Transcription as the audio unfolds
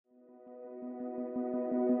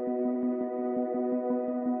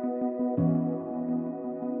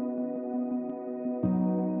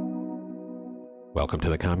Welcome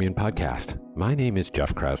to the Commune Podcast. My name is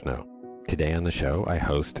Jeff Krasno. Today on the show, I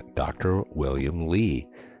host Dr. William Li.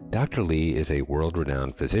 Dr. Li is a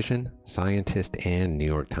world-renowned physician, scientist, and New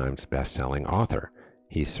York Times best-selling author.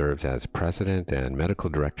 He serves as president and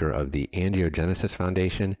medical director of the Angiogenesis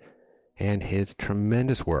Foundation, and his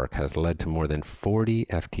tremendous work has led to more than 40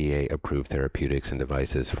 FDA-approved therapeutics and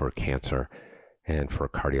devices for cancer and for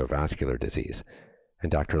cardiovascular disease. And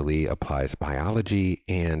Dr. Li applies biology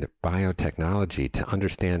and biotechnology to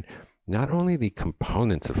understand not only the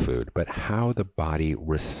components of food, but how the body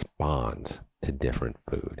responds to different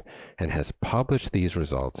food, and has published these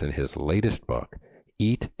results in his latest book,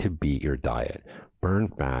 Eat to Beat Your Diet, Burn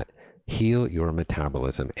Fat, Heal Your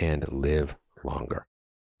Metabolism, and Live Longer.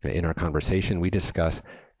 In our conversation, we discuss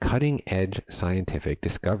cutting-edge scientific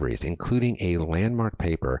discoveries, including a landmark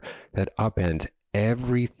paper that upends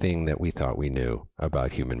everything that we thought we knew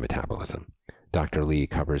about human metabolism. Dr. Li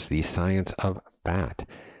covers the science of fat,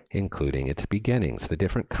 including its beginnings, the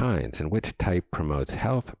different kinds, and which type promotes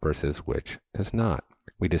health versus which does not.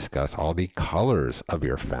 We discuss all the colors of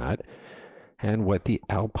your fat and what the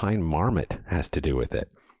alpine marmot has to do with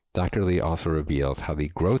it. Dr. Li also reveals how the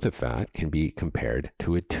growth of fat can be compared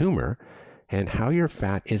to a tumor and how your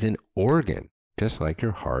fat is an organ, just like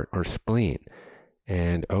your heart or spleen.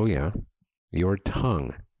 And oh yeah, your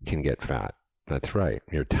tongue can get fat. That's right,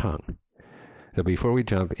 your tongue. So before we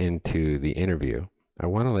jump into the interview, I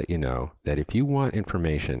want to let you know that if you want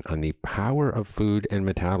information on the power of food and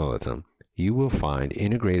metabolism, you will find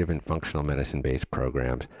integrative and functional medicine-based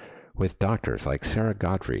programs with doctors like Sarah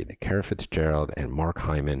Gottfried, Kara Fitzgerald, and Mark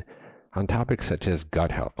Hyman on topics such as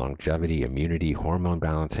gut health, longevity, immunity, hormone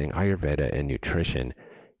balancing, Ayurveda, and nutrition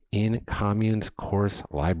in Commune's course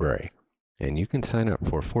library. And you can sign up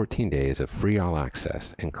for 14 days of free all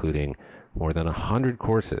access, including more than 100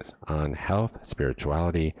 courses on health,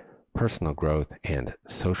 spirituality, personal growth, and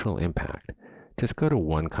social impact. Just go to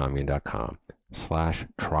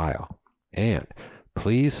onecommune.com/trial. And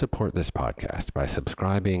please support this podcast by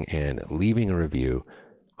subscribing and leaving a review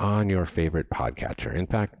on your favorite podcatcher. In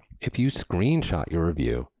fact, if you screenshot your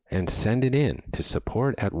review and send it in to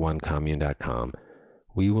support@onecommune.com,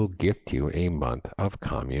 we will gift you a month of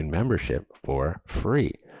Commune membership for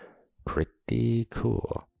free. Pretty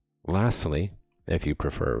cool. Lastly, if you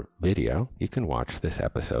prefer video, you can watch this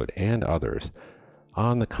episode and others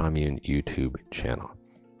on the Commune YouTube channel.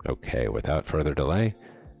 Okay, without further delay,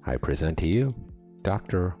 I present to you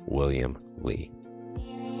Dr. William Li.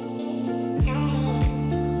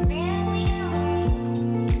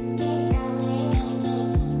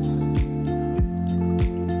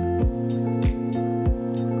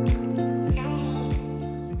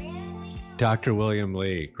 Dr. William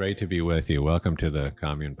Li, great to be with you. Welcome to the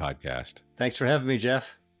Commune Podcast. Thanks for having me,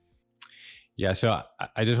 Jeff. Yeah, so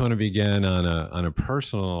I just want to begin on a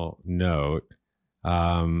personal note.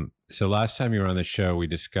 So last time you were on the show, we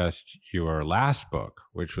discussed your last book,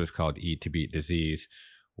 which was called Eat to Beat Disease,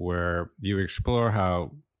 where you explore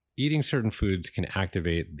how eating certain foods can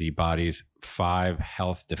activate the body's 5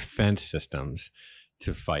 health defense systems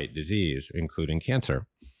to fight disease, including cancer.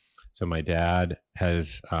 So my dad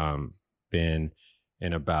has been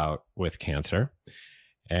in a bout with cancer,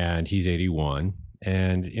 and he's 81.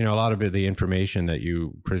 And, you know, a lot of the information that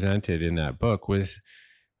you presented in that book was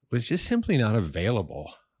just simply not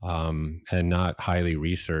available. And not highly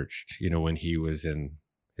researched, you know, when he was in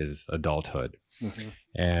his adulthood. Mm-hmm.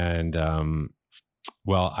 And,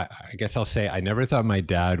 well, I guess I'll say I never thought my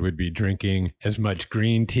dad would be drinking as much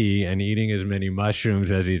green tea and eating as many mushrooms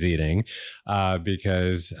as he's eating,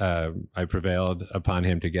 because I prevailed upon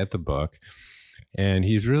him to get the book. And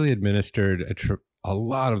he's really administered a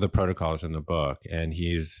lot of the protocols in the book, and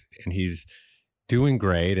he's doing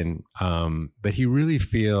great. And but he really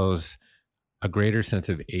feels a greater sense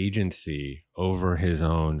of agency over his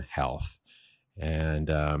own health. And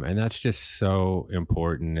that's just so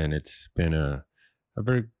important. And it's been a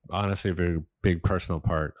very big personal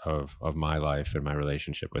part of my life and my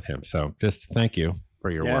relationship with him. So just thank you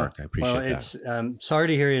for your work. I appreciate that. It's sorry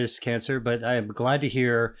to hear he has cancer, but I'm glad to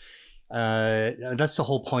hear that's the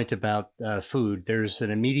whole point about food. There's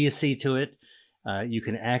an immediacy to it. You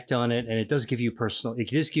can act on it, and it does give you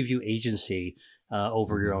agency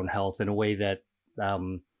over your own health in a way that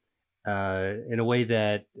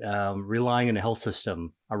relying on a health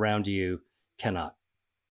system around you cannot.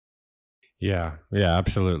 Yeah,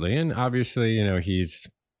 absolutely. And obviously, you know, he's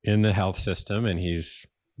in the health system, and he's,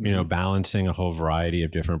 you know, balancing a whole variety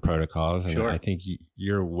of different protocols. And I think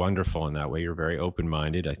you're wonderful in that way. You're very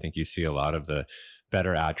open-minded. I think you see a lot of the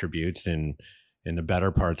better attributes in the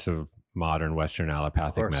better parts of modern Western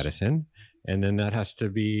allopathic medicine. and then that has to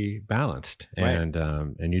be balanced. Right.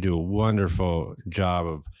 And you do a wonderful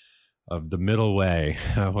job of the middle way,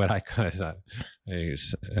 what I call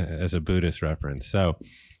as a Buddhist reference.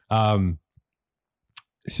 Um,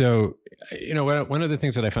 so, one of the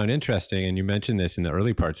things that I found interesting, and you mentioned this in the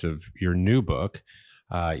early parts of your new book,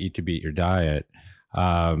 Eat to Beat Your Diet,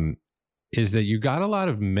 is that you got a lot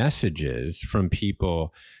of messages from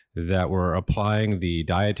people that were applying the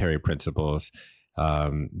dietary principles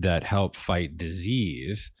that help fight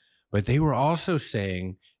disease, but they were also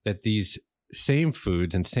saying that these same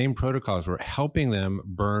foods and same protocols were helping them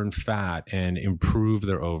burn fat and improve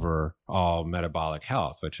their overall metabolic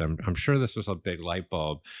health, which I'm sure this was a big light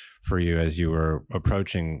bulb for you as you were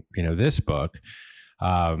approaching, this book.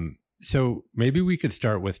 So maybe we could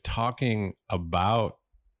start with talking about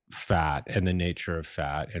fat and the nature of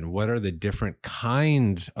fat and what are the different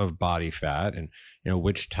kinds of body fat, and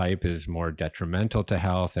which type is more detrimental to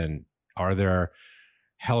health, and are there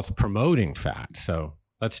health promoting fats? So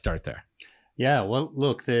let's start there. Yeah, well,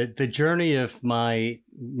 look, the journey of my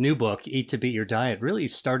new book, Eat to Beat Your Diet, really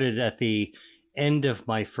started at the end of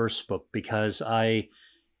my first book, because I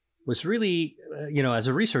was really, as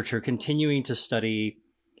a researcher, continuing to study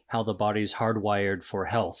how the body's hardwired for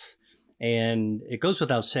health. And it goes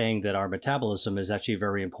without saying that our metabolism is actually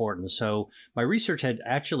very important. So my research had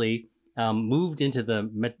actually moved into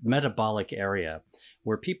the metabolic area,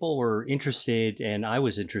 where people were interested, and I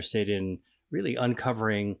was interested in really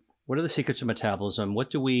uncovering what are the secrets of metabolism,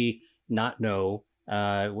 what do we not know,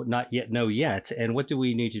 not yet know yet, and what do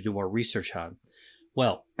we need to do more research on?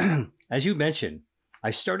 Well, as you mentioned,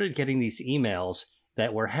 I started getting these emails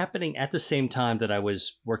that were happening at the same time that I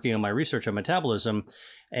was working on my research on metabolism.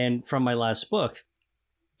 And from my last book,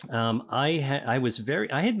 I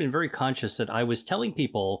had been very conscious that I was telling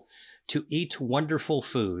people to eat wonderful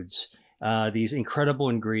foods, these incredible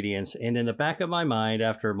ingredients. And in the back of my mind,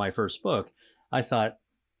 after my first book, I thought,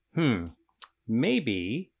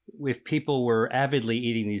 maybe if people were avidly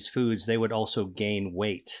eating these foods, they would also gain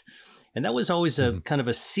weight. And that was always a kind of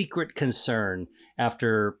a secret concern.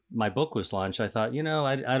 After my book was launched, I thought,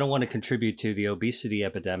 I don't want to contribute to the obesity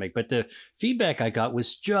epidemic. But the feedback I got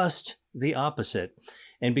was just the opposite.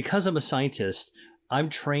 And because I'm a scientist, I'm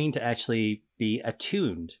trained to actually be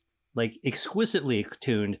attuned, like exquisitely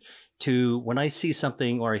attuned to when I see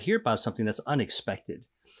something or I hear about something that's unexpected.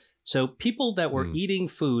 So people that were eating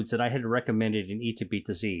foods that I had recommended in Eat to Beat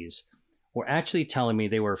Disease were actually telling me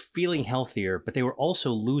they were feeling healthier, but they were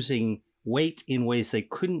also losing weight in ways they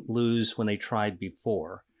couldn't lose when they tried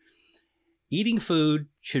before. Eating food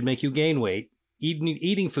should make you gain weight.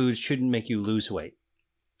 Eating foods shouldn't make you lose weight.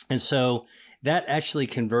 And so that actually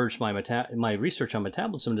converged my research on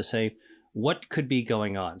metabolism to say, what could be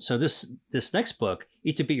going on? So this next book,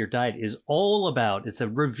 Eat to Beat Your Diet, is all about, it's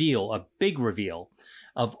a big reveal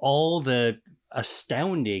of all the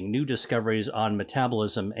astounding new discoveries on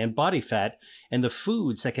metabolism and body fat and the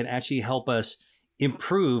foods that can actually help us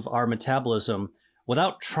improve our metabolism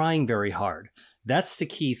without trying very hard. That's the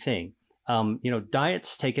key thing.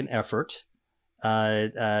 Diets take an effort,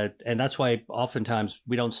 and that's why oftentimes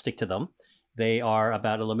we don't stick to them. They are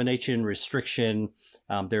about elimination, restriction.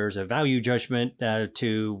 There's a value judgment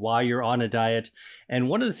to why you're on a diet. And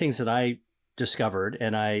one of the things that I discovered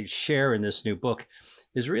and I share in this new book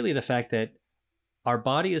is really the fact that our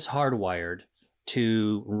body is hardwired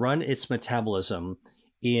to run its metabolism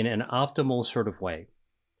in an optimal sort of way.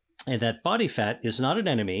 And that body fat is not an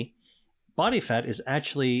enemy. Body fat is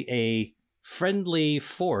actually a friendly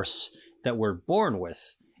force that we're born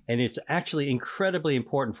with. And it's actually incredibly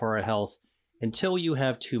important for our health until you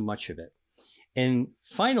have too much of it. And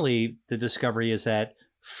finally, the discovery is that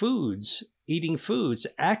eating foods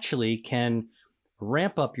actually can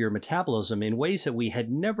ramp up your metabolism in ways that we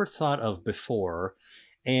had never thought of before.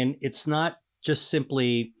 And it's not just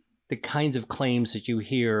simply the kinds of claims that you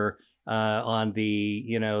hear on the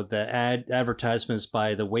advertisements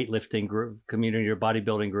by the weightlifting group community or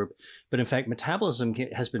bodybuilding group, but in fact, metabolism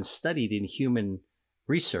has been studied in human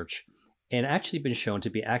research and actually been shown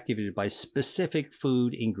to be activated by specific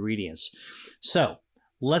food ingredients. So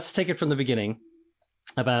let's take it from the beginning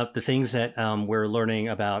about the things that we're learning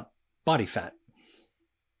about body fat.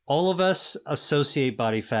 All of us associate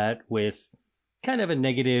body fat with kind of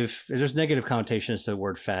there's negative connotations to the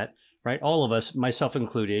word fat, right? All of us, myself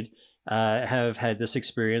included, have had this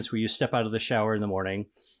experience where you step out of the shower in the morning,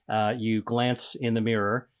 you glance in the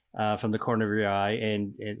mirror from the corner of your eye,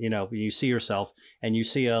 and you see yourself and you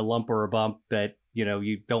see a lump or a bump that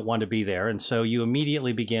you don't want to be there, and so you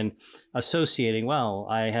immediately begin associating, well,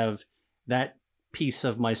 I have that piece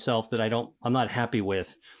of myself that I'm not happy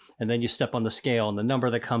with. and then you step on the scale, and the number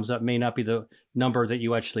that comes up may not be the number that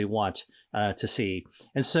you actually want to see.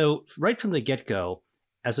 And so, right from the get-go,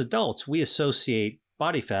 as adults, we associate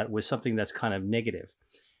body fat with something that's kind of negative.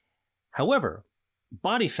 However,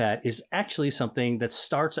 body fat is actually something that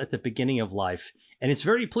starts at the beginning of life, and it's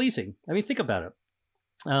very pleasing. I mean, think about it.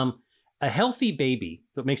 A healthy baby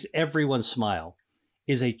that makes everyone smile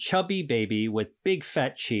is a chubby baby with big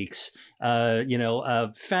fat cheeks,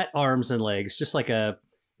 fat arms and legs, just like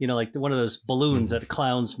like one of those balloons that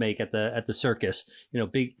clowns make at the circus,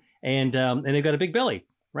 big, and they've got a big belly,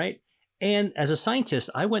 right? And as a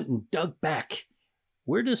scientist, I went and dug back.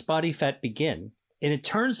 Where does body fat begin? And it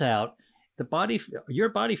turns out your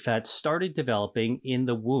body fat started developing in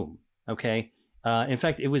the womb. Okay. In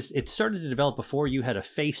fact, it started to develop before you had a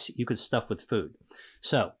face you could stuff with food.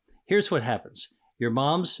 So here's what happens. Your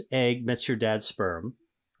mom's egg meets your dad's sperm.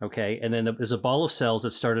 Okay. And then there's a ball of cells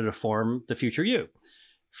that started to form the future you.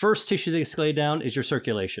 First tissue that gets laid down is your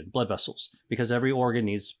circulation, blood vessels, because every organ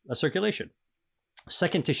needs a circulation.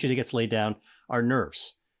 Second tissue that gets laid down are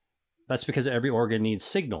nerves. That's because every organ needs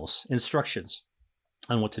signals, instructions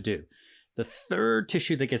on what to do. The third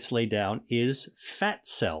tissue that gets laid down is fat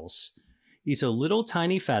cells. These are little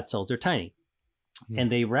tiny fat cells. They're tiny. And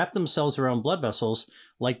they wrap themselves around blood vessels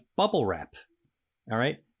like bubble wrap. All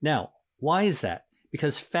right. Now, why is that?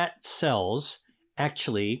 Because fat cells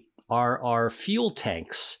actually are our fuel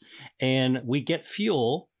tanks, and we get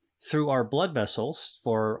fuel through our blood vessels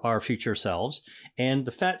for our future selves, and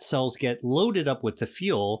the fat cells get loaded up with the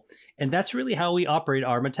fuel, and that's really how we operate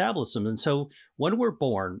our metabolism. And so when we're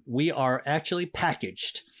born, we are actually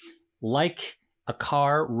packaged like a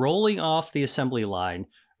car rolling off the assembly line,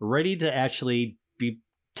 ready to actually be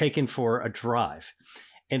taken for a drive.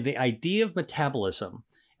 And the idea of metabolism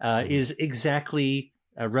is exactly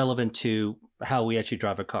relevant to how we actually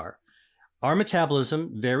drive a car. Our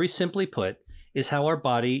metabolism, very simply put, is how our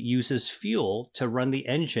body uses fuel to run the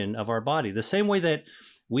engine of our body. The same way that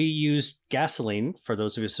we use gasoline, for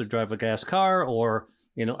those of us who drive a gas car, or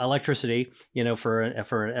electricity, for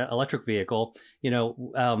an electric vehicle.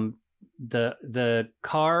 The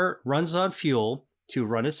car runs on fuel to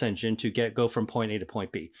run its engine to go from point A to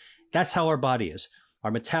point B. That's how our body is. Our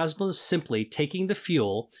metabolism is simply taking the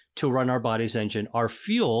fuel to run our body's engine. Our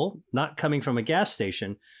fuel, not coming from a gas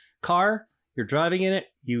station. Car, you're driving in it,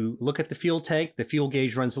 you look at the fuel tank, the fuel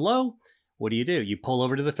gauge runs low. What do? You pull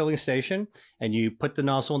over to the filling station and you put the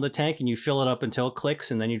nozzle in the tank and you fill it up until it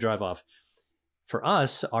clicks, and then you drive off. For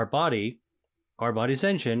us, our body's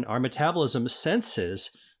engine, our metabolism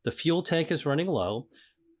senses the fuel tank is running low.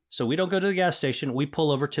 So we don't go to the gas station. We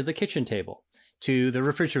pull over to the kitchen table, to the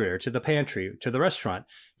refrigerator, to the pantry, to the restaurant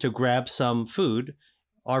to grab some food.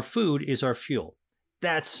 Our food is our fuel.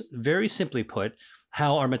 That's, very simply put,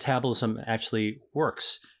 how our metabolism actually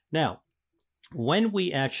works. Now, when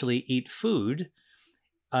we actually eat food,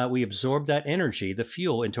 we absorb that energy, the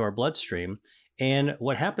fuel, into our bloodstream. And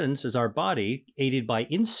what happens is our body, aided by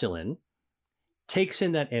insulin, takes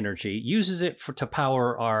in that energy, uses it to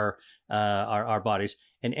power our bodies,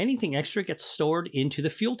 and anything extra gets stored into the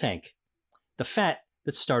fuel tank, the fat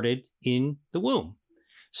that started in the womb.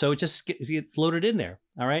 So it just gets loaded in there.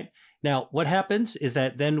 All right. Now, what happens is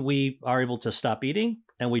that then we are able to stop eating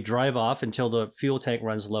and we drive off until the fuel tank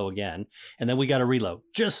runs low again. And then we got to reload,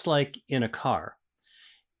 just like in a car.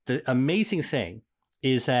 The amazing thing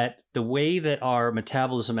is that the way that our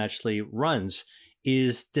metabolism actually runs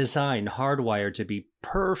is designed, hardwired to be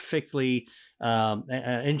perfectly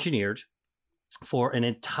engineered for an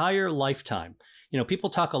entire lifetime. People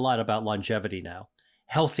talk a lot about longevity now,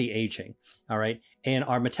 healthy aging. All right. And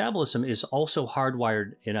our metabolism is also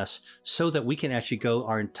hardwired in us so that we can actually go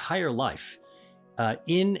our entire life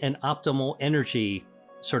in an optimal energy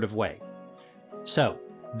sort of way. So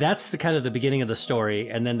that's the kind of the beginning of the story.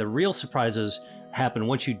 And then the real surprises happen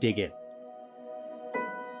once you dig in.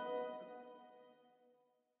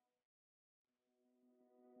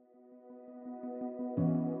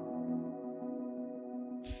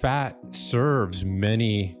 Fat serves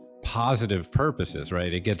many positive purposes,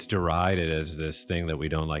 right? It gets derided as this thing that we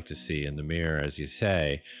don't like to see in the mirror, as you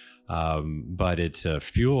say, but it's a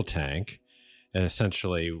fuel tank, and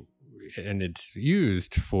essentially, and it's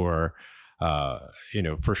used for,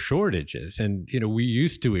 for shortages. And, we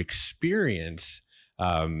used to experience,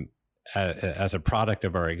 as a product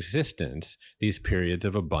of our existence, these periods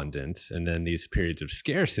of abundance and then these periods of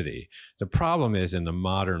scarcity. The problem is, in the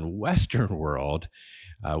modern Western world,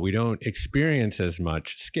 we don't experience as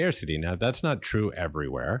much scarcity. Now, that's not true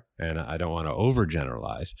everywhere, and I don't want to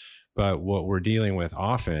overgeneralize, but what we're dealing with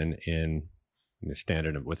often in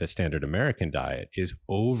with a standard American diet is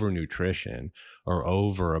overnutrition or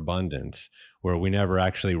overabundance, where we never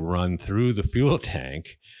actually run through the fuel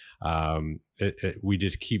tank. We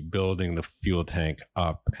just keep building the fuel tank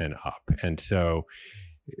up and up. And so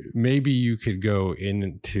maybe you could go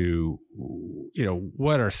into,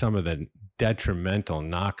 what are some of the detrimental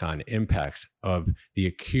knock-on impacts of the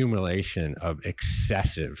accumulation of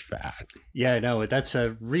excessive fat? Yeah, no, that's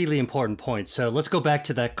a really important point. So let's go back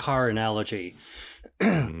to that car analogy.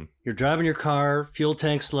 You're driving your car, fuel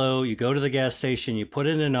tank's low, you go to the gas station, you put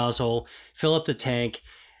in a nozzle, fill up the tank.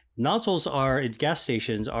 Nozzles at gas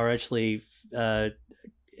stations are actually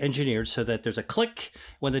engineered so that there's a click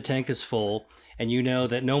when the tank is full, and you know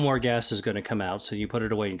that no more gas is going to come out, so you put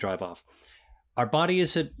it away and drive off. Our body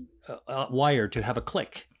isn't wired to have a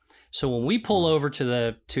click. So when we pull over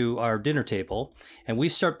to our dinner table and we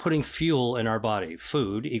start putting fuel in our body,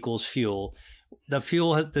 food equals fuel. The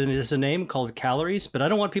fuel has a name called calories, but I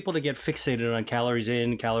don't want people to get fixated on calories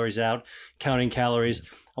in, calories out, counting calories.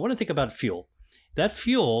 I want to think about fuel. That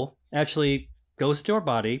fuel actually goes to our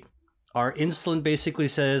body. Our insulin basically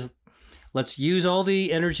says, let's use all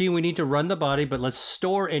the energy we need to run the body, but let's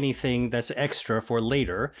store anything that's extra for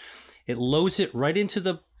later. It loads it right into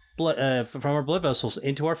the blood, from our blood vessels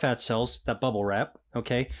into our fat cells, that bubble wrap,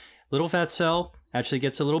 okay? Little fat cell actually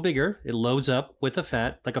gets a little bigger. It loads up with the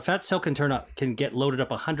fat. Like a fat cell can get loaded up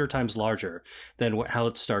 100 times larger than how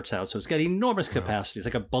it starts out. So it's got enormous capacity. It's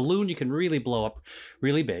like a balloon you can really blow up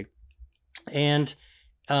really big. And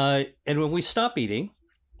when we stop eating,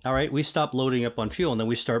 all right, we stop loading up on fuel and then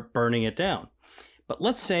we start burning it down. But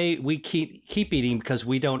let's say we keep eating because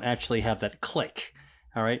we don't actually have that click.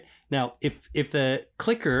 All right. Now, if the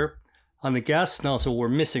clicker on the gas nozzle were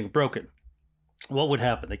missing, broken, what would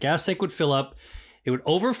happen? The gas tank would fill up, it would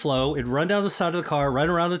overflow, it'd run down the side of the car, run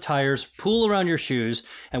around the tires, pool around your shoes,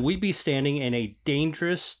 and we'd be standing in a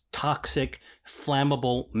dangerous, toxic,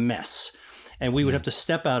 flammable mess. And we would have to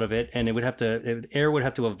step out of it, and air would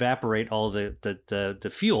have to evaporate all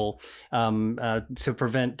the fuel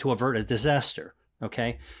to avert a disaster.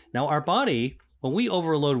 Okay. Now our body, when we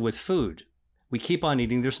overload with food, we keep on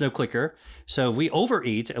eating. There's no clicker. So if we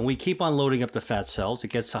overeat and we keep on loading up the fat cells, it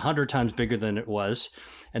gets 100 times bigger than it was.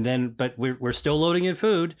 But we're still loading in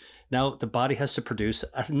food. Now the body has to produce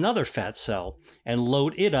another fat cell and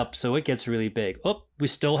load it up so it gets really big. Oh, we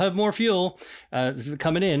still have more fuel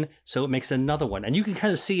coming in. So it makes another one. And you can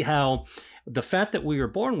kind of see how the fat that we were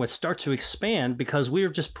born with starts to expand because we are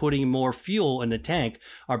just putting more fuel in the tank.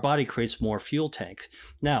 Our body creates more fuel tanks.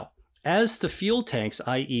 Now, as the fuel tanks,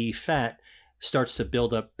 i.e. fat, starts to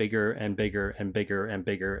build up bigger and bigger and bigger and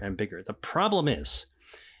bigger and bigger. The problem is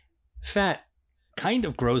fat kind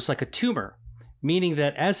of grows like a tumor, meaning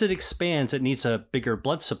that as it expands, it needs a bigger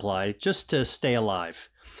blood supply just to stay alive.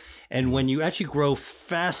 And when you actually grow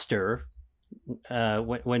faster,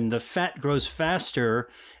 when the fat grows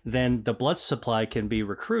faster than the blood supply can be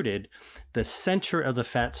recruited, the center of the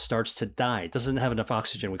fat starts to die. It doesn't have enough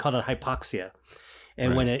oxygen. We call it hypoxia.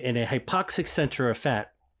 And when in a hypoxic center of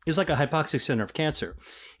fat, it's like a hypoxic center of cancer.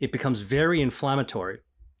 It becomes very inflammatory.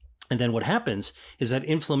 And then what happens is that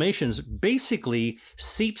inflammation basically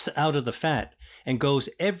seeps out of the fat and goes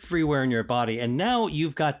everywhere in your body. And now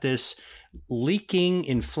you've got this leaking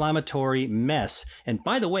inflammatory mess. And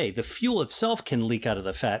by the way, the fuel itself can leak out of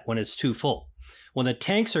the fat when it's too full. When the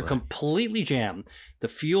tanks are completely jammed, the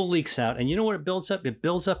fuel leaks out. And you know what it builds up? It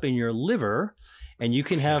builds up in your liver. And you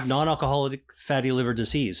can have non-alcoholic fatty liver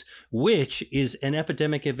disease, which is an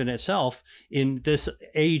epidemic in itself in this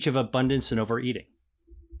age of abundance and overeating.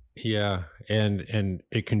 Yeah, and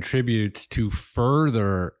it contributes to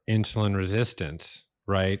further insulin resistance,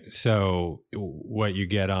 right? So what you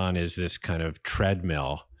get on is this kind of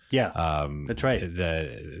treadmill. Yeah, that's right.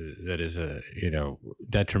 That is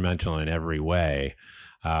detrimental in every way,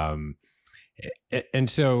 and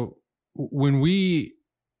so when we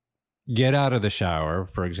get out of the shower,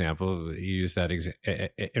 for example, use that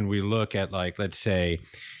and we look at, like, let's say,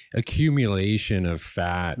 accumulation of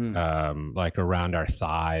fat, like around our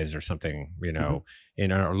thighs or something,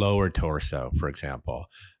 in our lower torso, for example.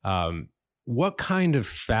 What kind of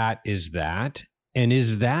fat is that? And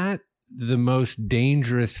is that the most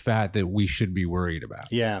dangerous fat that we should be worried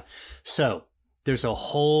about? Yeah. So there's a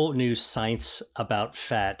whole new science about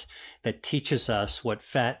fat that teaches us what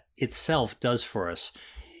fat itself does for us.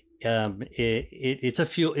 It's a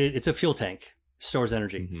fuel tank, stores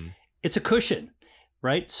energy. Mm-hmm. It's a cushion,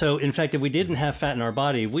 right? So in fact, if we didn't have fat in our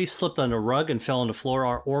body, if we slipped on a rug and fell on the floor,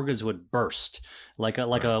 our organs would burst like a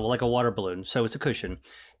water balloon. So it's a cushion.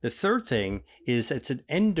 The third thing is it's an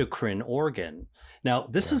endocrine organ. Now,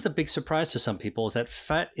 this Yeah. is the big surprise to some people is that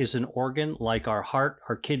fat is an organ like our heart,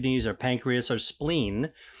 our kidneys, our pancreas, our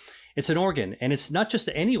spleen. It's an organ, and it's not just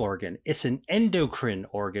any organ, it's an endocrine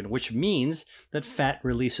organ, which means that fat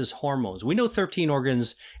releases hormones. We know 13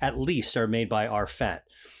 organs at least are made by our fat.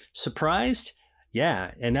 Surprised?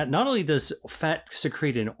 Yeah. And not only does fat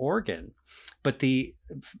secrete an organ, but the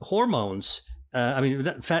hormones,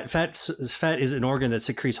 fat is an organ that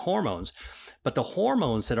secretes hormones, but the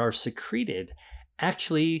hormones that are secreted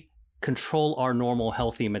actually control our normal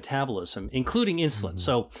healthy metabolism, including insulin.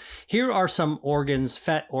 So here are some organs,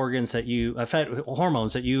 fat hormones that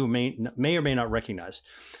you may or may not recognize.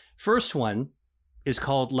 First one is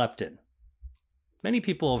called leptin. Many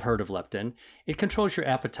people have heard of leptin. It controls your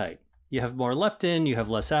appetite. You have more leptin, you have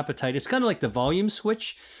less appetite. It's kind of like the volume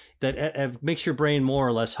switch that makes your brain more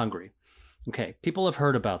or less hungry. Okay, people have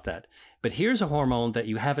heard about that. But here's a hormone that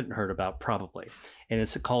you haven't heard about probably, and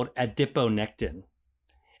it's called adiponectin.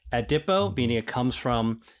 Adipo, meaning it comes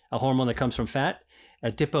from a hormone that comes from fat.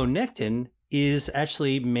 Adiponectin is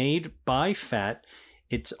actually made by fat.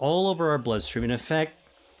 It's all over our bloodstream. And in fact,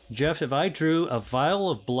 Jeff, if I drew a vial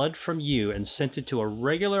of blood from you and sent it to a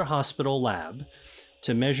regular hospital lab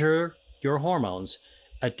to measure your hormones,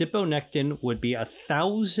 adiponectin would be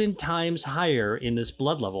 1,000 times higher in this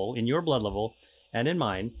blood level, in your blood level and in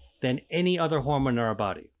mine, than any other hormone in our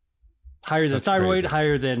body. Higher than thyroid, crazy.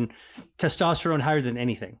 higher than testosterone, higher than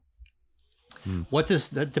anything. What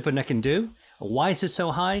does adiponectin do? Why is it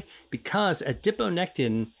so high? Because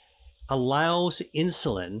adiponectin allows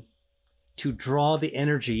insulin to draw the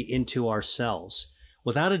energy into our cells.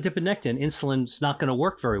 Without adiponectin, insulin's not going to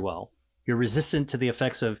work very well. You're resistant to the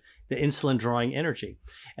effects of the insulin drawing energy.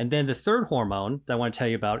 And then the third hormone that I want to tell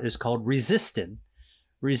you about is called resistin.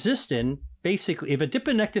 Resistin, basically, if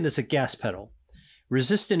adiponectin is a gas pedal,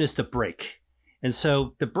 resistin is the brake. And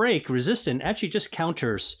so the brake, resistin, actually just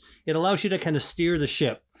counters. It allows you to kind of steer the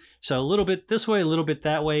ship. So a little bit this way, a little bit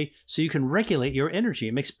that way, so you can regulate your energy.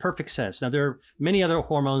 It makes perfect sense. Now, there are many other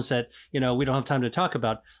hormones that, we don't have time to talk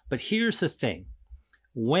about, but here's the thing.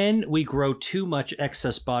 When we grow too much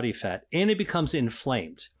excess body fat and it becomes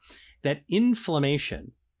inflamed, that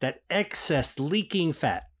inflammation, that excess leaking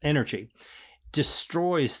fat energy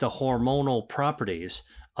destroys the hormonal properties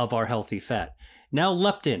of our healthy fat. Now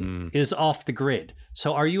leptin is off the grid.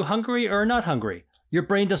 So are you hungry or not hungry? Your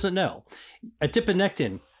brain doesn't know.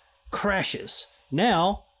 Adiponectin crashes.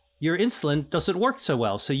 Now your insulin doesn't work so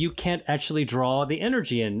well, so you can't actually draw the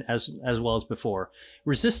energy in as well as before.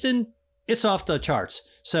 Resistin, it's off the charts.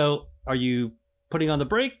 So are you putting on the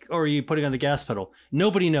brake or are you putting on the gas pedal?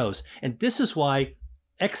 Nobody knows. And this is why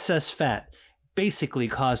excess fat basically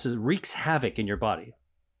wreaks havoc in your body.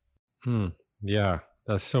 Yeah,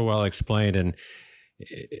 that's so well explained. And,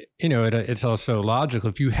 it's also logical.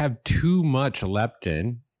 If you have too much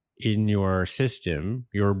leptin in your system,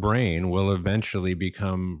 your brain will eventually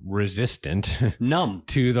become resistant Numb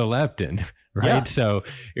to the leptin, right? Yeah. So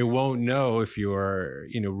it won't know if you're,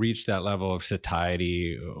 reach that level of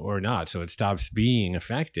satiety or not. So it stops being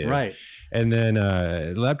effective. Right. And then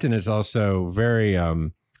leptin is also very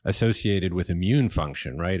associated with immune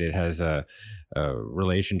function, right? It has a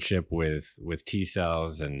relationship with T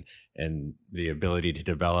cells and the ability to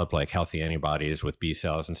develop like healthy antibodies with B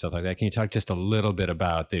cells and stuff like that. Can you talk just a little bit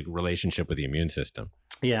about the relationship with the immune system?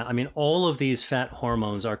 Yeah, all of these fat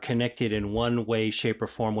hormones are connected in one way, shape, or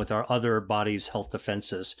form with our other body's health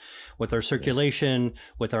defenses, with our circulation,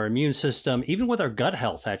 with our immune system, even with our gut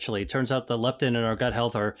health, actually. It turns out the leptin and our gut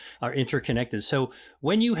health are interconnected. So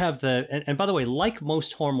when you have and by the way, like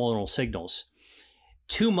most hormonal signals,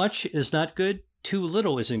 too much is not good, too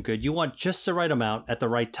little isn't good. You want just the right amount at the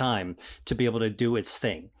right time to be able to do its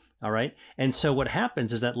thing, all right? And so what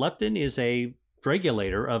happens is that leptin is a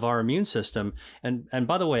regulator of our immune system. And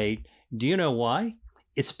by the way, do you know why?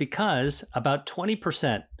 It's because about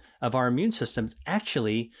 20% of our immune system is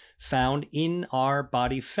actually found in our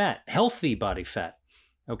body fat, healthy body fat.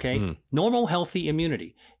 Okay. Normal, healthy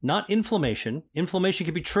immunity, not inflammation. Inflammation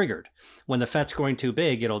can be triggered. When the fat's growing too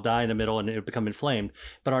big, it'll die in the middle and it'll become inflamed.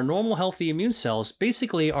 But our normal, healthy immune cells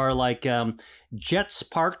basically are like jets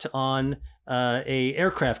parked on a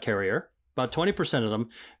aircraft carrier, about 20% of them.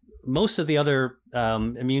 Most of the other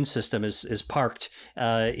immune system is parked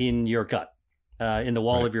in your gut, in the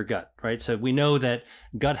wall of your gut, right? So we know that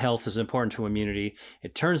gut health is important to immunity.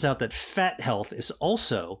 It turns out that fat health is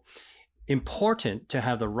also important to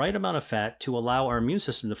have the right amount of fat to allow our immune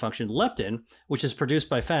system to function. Leptin, which is produced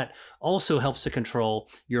by fat, also helps to control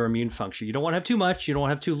your immune function. You don't want to have too much, you don't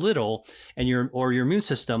want to have too little, and your immune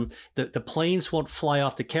system, the planes won't fly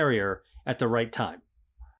off the carrier at the right time.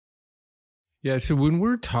 Yeah. So when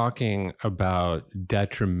we're talking about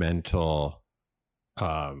detrimental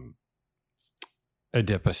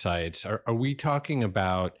adipocytes, are we talking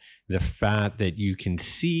about the fat that you can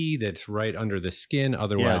see that's right under the skin,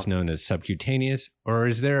 otherwise known as subcutaneous? Or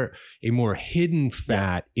is there a more hidden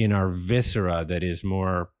fat in our viscera that is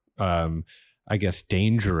more, I guess,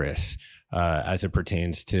 dangerous as it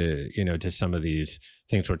pertains to, to some of these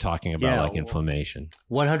things we're talking about, like inflammation?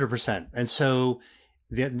 100%. And so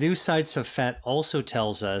the new sites of fat also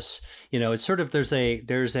tells us, it's sort of, there's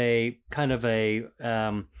a kind of a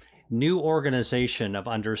new organization of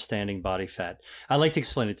understanding body fat. I like to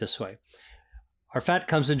explain it this way. Our fat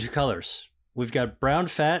comes in two colors. We've got brown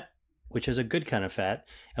fat, which is a good kind of fat,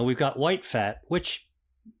 and we've got white fat, which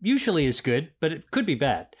usually is good, but it could be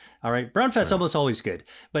bad. All right. Brown fat's almost always good,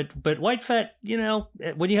 but white fat,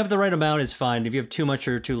 when you have the right amount, it's fine. If you have too much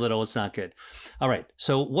or too little, it's not good. All right.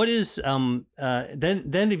 So what is, then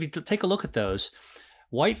if you take a look at those,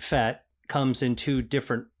 white fat comes in two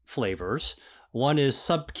different flavors. One is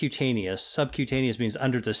subcutaneous. Subcutaneous means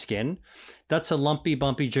under the skin. That's a lumpy,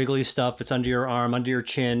 bumpy, jiggly stuff. It's under your arm, under your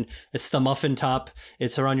chin. It's the muffin top.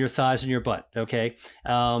 It's around your thighs and your butt. Okay.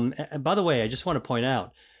 And by the way, I just want to point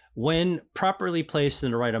out, when properly placed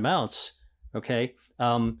in the right amounts, okay,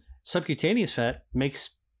 subcutaneous fat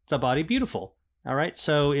makes the body beautiful. All right.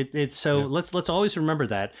 So let's always remember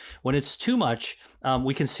that when it's too much,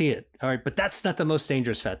 we can see it. All right. But that's not the most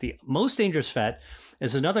dangerous fat. The most dangerous fat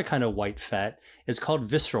is another kind of white fat. It's called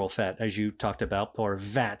visceral fat, as you talked about, or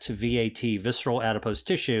VAT, V-A-T, visceral adipose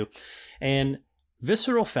tissue. And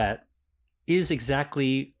visceral fat is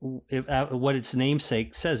exactly what its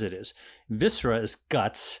namesake says it is. Viscera is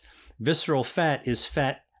guts. Visceral fat is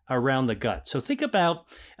fat around the gut. So think about,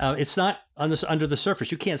 it's not under the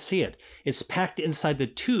surface. You can't see it. It's packed inside the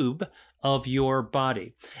tube of your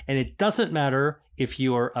body. And it doesn't matter if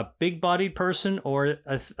you're a big-bodied person or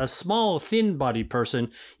a small, thin-bodied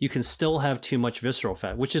person, you can still have too much visceral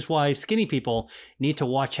fat, which is why skinny people need to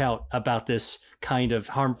watch out about this kind of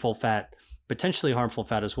harmful fat, potentially harmful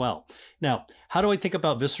fat as well. Now, how do I think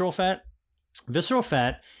about visceral fat? Visceral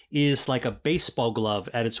fat is like a baseball glove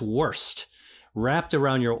at its worst, wrapped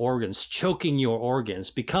around your organs, choking your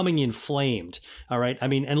organs, becoming inflamed. All right. I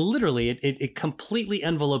mean, and literally it completely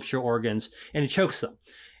envelopes your organs and it chokes them.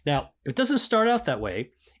 Now, it doesn't start out that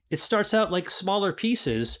way. It starts out like smaller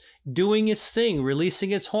pieces doing its thing, releasing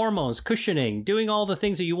its hormones, cushioning, doing all the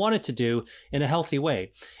things that you want it to do in a healthy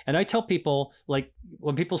way. And I tell people, like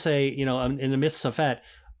when people say, I'm in the midst of fat,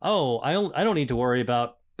 oh, I don't need to worry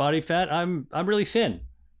about body fat. I'm really thin.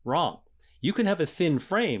 Wrong. You can have a thin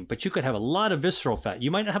frame, but you could have a lot of visceral fat. You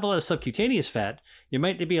might not have a lot of subcutaneous fat. You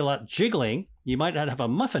might be a lot jiggling. You might not have a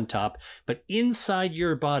muffin top, but inside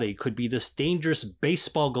your body could be this dangerous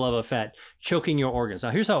baseball glove of fat choking your organs. Now,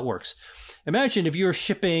 here's how it works. Imagine if you're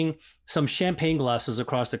shipping some champagne glasses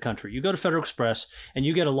across the country. You go to Federal Express and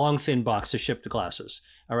you get a long, thin box to ship the glasses.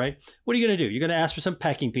 All right. What are you going to do? You're going to ask for some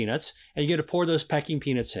packing peanuts and you're going to pour those packing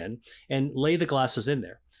peanuts in and lay the glasses in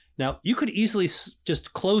there. Now, you could easily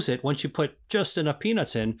just close it once you put just enough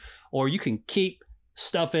peanuts in, or you can keep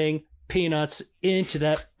stuffing peanuts into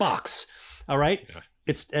that box. All right.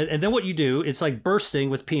 Yeah. And then what you do, it's like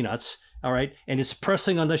bursting with peanuts. All right. And it's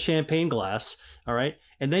pressing on the champagne glass. All right.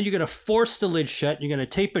 And then you're going to force the lid shut. You're going to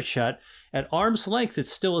tape it shut. At arm's length,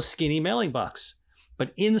 it's still a skinny mailing box.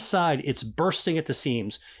 But inside, it's bursting at the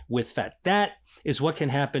seams with fat. That is what can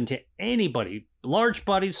happen to anybody, large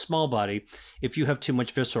body, small body, if you have too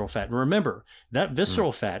much visceral fat. And remember, that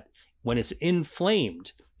visceral fat, when it's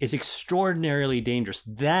inflamed, is extraordinarily dangerous.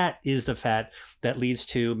 That is the fat that leads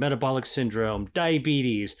to metabolic syndrome,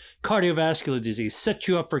 diabetes, cardiovascular disease, sets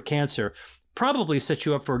you up for cancer, probably sets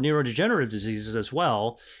you up for neurodegenerative diseases as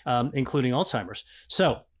well, including Alzheimer's.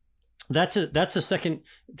 So that's a second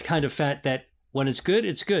kind of fat that when it's good,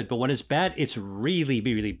 it's good. But when it's bad, it's really,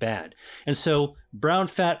 really bad. And so brown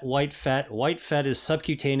fat, white fat is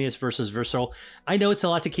subcutaneous versus visceral. I know it's a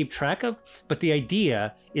lot to keep track of, but the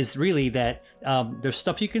idea is really that there's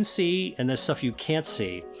stuff you can see and there's stuff you can't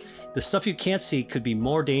see. The stuff you can't see could be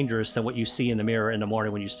more dangerous than what you see in the mirror in the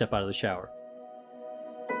morning when you step out of the shower.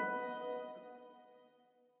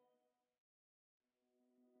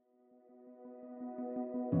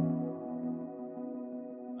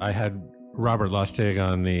 I had Robert Lustig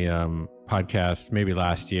on the podcast maybe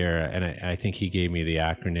last year, and I think he gave me the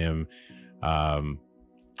acronym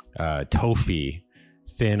TOFI,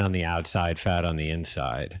 thin on the outside, fat on the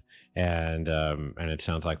inside, and it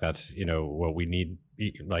sounds like that's what we need.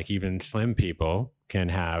 Like even slim people can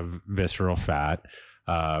have visceral fat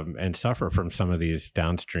and suffer from some of these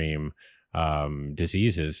downstream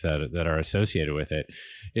diseases that are associated with it.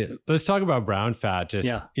 Let's talk about brown fat just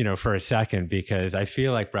for a second, because I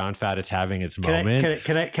feel like brown fat is having its moment.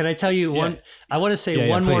 Can I tell you one? I want to say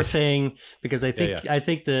one more thing, because I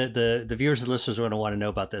think the viewers and listeners are going to want to know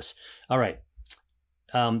about this. All right,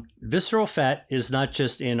 visceral fat is not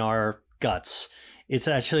just in our guts. It's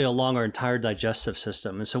actually along our entire digestive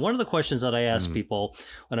system. And so one of the questions that I ask people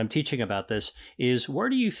when I'm teaching about this is, where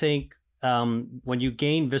do you think, when you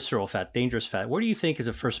gain visceral fat, dangerous fat, where do you think is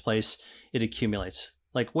the first place it accumulates?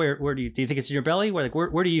 Like where do you think it's in your belly?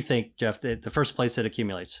 Where do you think, Jeff, the first place it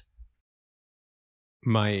accumulates?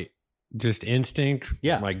 My just instinct,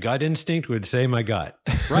 my gut instinct would say my gut.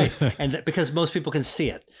 Right. And because most people can see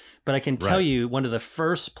it. But I can tell you, one of the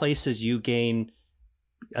first places you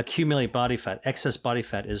accumulate body fat, excess body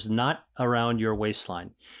fat, is not around your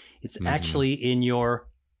waistline. It's actually in your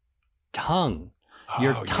tongue.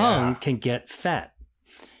 Your tongue can get fat.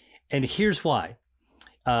 And here's why.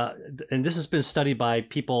 And this has been studied by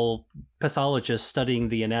pathologists studying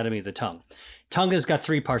the anatomy of the tongue. Tongue has got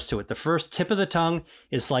three parts to it. The first tip of the tongue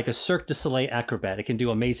is like a Cirque du Soleil acrobat. It can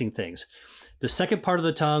do amazing things. The second part of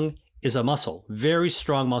the tongue is a muscle, very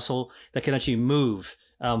strong muscle that can actually move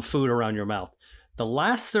food around your mouth. The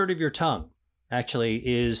last third of your tongue actually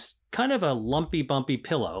is kind of a lumpy, bumpy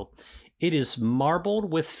pillow. It is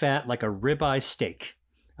marbled with fat like a ribeye steak.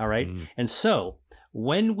 All right. And so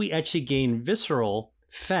when we actually gain visceral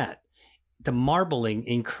fat, the marbling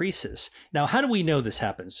increases. Now, how do we know this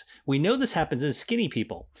happens? We know this happens in skinny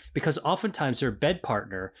people because oftentimes their bed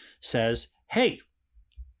partner says, hey,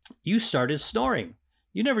 you started snoring.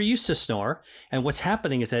 You never used to snore. And what's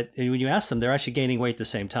happening is that when you ask them, they're actually gaining weight at the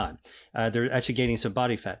same time. They're actually gaining some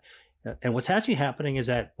body fat. And what's actually happening is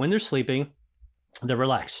that when they're sleeping, they're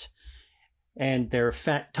relaxed. And their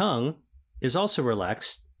fat tongue is also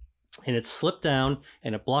relaxed, and it's slipped down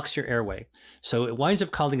and it blocks your airway. So it winds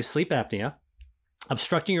up causing sleep apnea,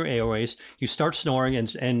 obstructing your airways. You start snoring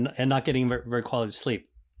and not getting very quality sleep.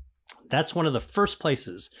 That's one of the first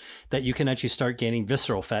places that you can actually start gaining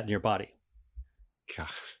visceral fat in your body.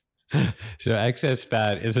 God. So excess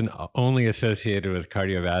fat isn't only associated with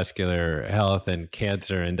cardiovascular health and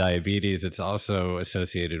cancer and diabetes. It's also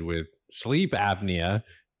associated with sleep apnea,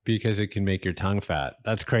 because it can make your tongue fat.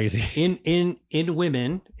 That's crazy. In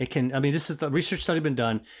women, it can. I mean, this is the research study been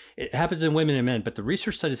done. It happens in women and men, but the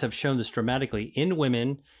research studies have shown this dramatically in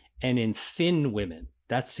women and in thin women.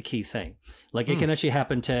 That's the key thing. Like it can actually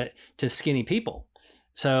happen to skinny people.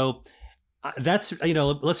 So that's,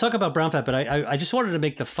 let's talk about brown fat. But I just wanted to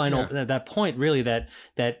make the final that point really that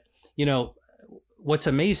what's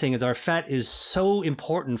amazing is our fat is so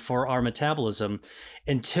important for our metabolism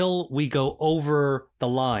until we go over the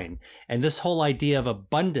line. And this whole idea of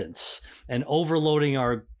abundance and overloading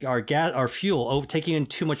our fuel, taking in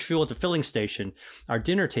too much fuel at the filling station, our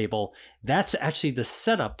dinner table, that's actually the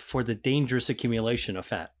setup for the dangerous accumulation of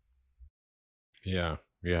fat. Yeah,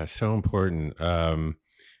 so important. What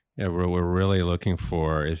we're really looking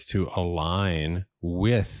for is to align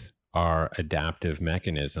with our adaptive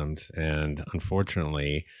mechanisms. And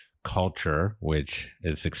unfortunately, culture, which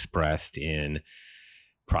is expressed in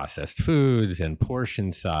processed foods and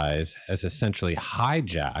portion size, has essentially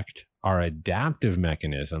hijacked our adaptive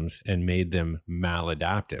mechanisms and made them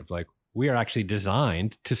maladaptive. Like we are actually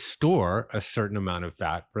designed to store a certain amount of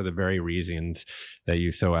fat for the very reasons that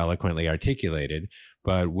you so eloquently articulated.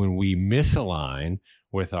 But when we misalign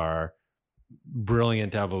with our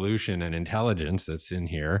brilliant evolution and intelligence that's in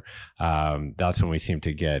here, that's when we seem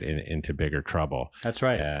to get into bigger trouble. That's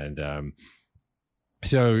right. And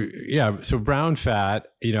so brown fat,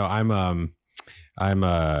 I'm an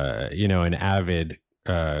avid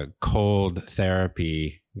cold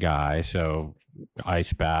therapy guy, so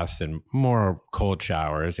ice baths and more cold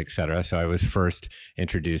showers, etc. So I was first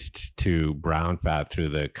introduced to brown fat through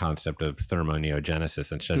the concept of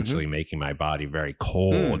thermoneogenesis, essentially making my body very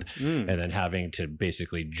cold and then having to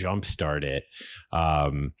basically jumpstart it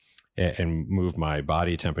and move my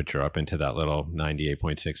body temperature up into that little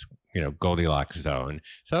 98.6, Goldilocks zone.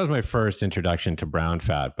 So that was my first introduction to brown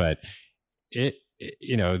fat, but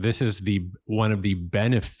this is one of the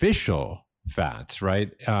beneficial fats, right?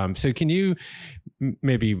 So can you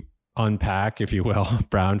maybe unpack, if you will,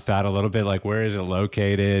 brown fat a little bit? Like where is it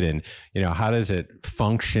located, and how does it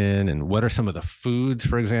function, and what are some of the foods,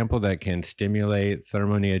 for example, that can stimulate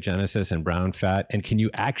thermoneogenesis and brown fat? And can you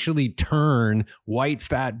actually turn white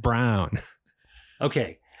fat brown?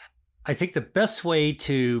 Okay. I think the best way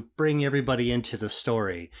to bring everybody into the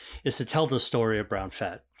story is to tell the story of brown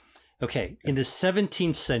fat. Okay. In the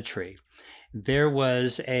 17th century, there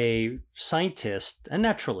was a scientist, a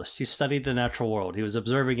naturalist. He studied the natural world. He was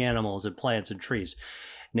observing animals and plants and trees,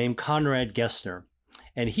 named Conrad Gessner.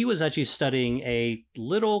 And he was actually studying a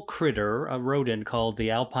little critter, a rodent called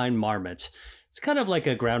the alpine marmot. It's kind of like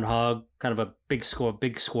a groundhog, kind of a big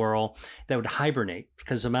squirrel that would hibernate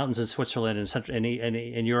because the mountains in Switzerland and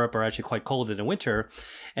in Europe are actually quite cold in the winter.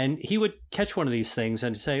 And he would catch one of these things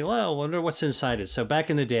and say, well, I wonder what's inside it. So back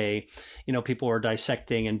in the day, people were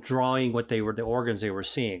dissecting and drawing the organs they were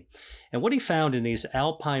seeing. And what he found in these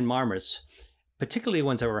alpine marmots, particularly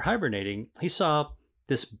ones that were hibernating, he saw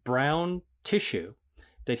this brown tissue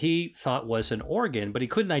that he thought was an organ, but he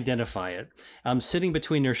couldn't identify it, sitting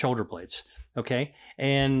between their shoulder blades. Okay.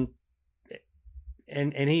 And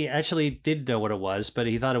he actually did know what it was, but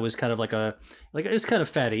he thought it was kind of it's kind of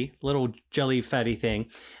fatty, little jelly fatty thing.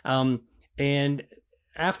 And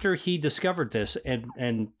after he discovered this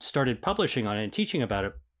and started publishing on it and teaching about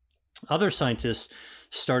it, other scientists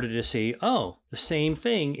started to see, the same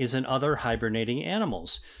thing is in other hibernating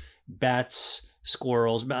animals, bats,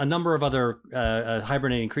 squirrels, a number of other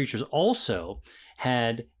hibernating creatures also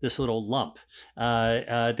had this little lump.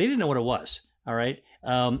 They didn't know what it was. All right.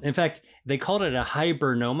 In fact, they called it a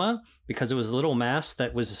hibernoma because it was a little mass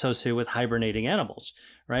that was associated with hibernating animals.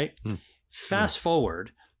 Right. Fast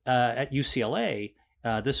forward at UCLA.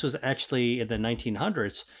 This was actually in the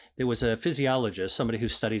 1900s. There was a physiologist, somebody who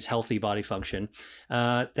studies healthy body function,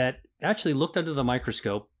 that actually looked under the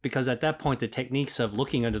microscope, because at that point, the techniques of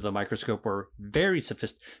looking under the microscope were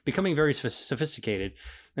becoming very sophisticated,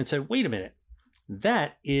 and said, wait a minute,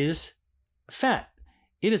 that is fat.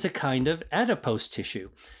 It is a kind of adipose tissue,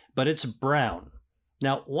 but it's brown.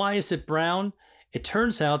 Now, why is it brown? It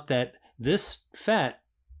turns out that this fat,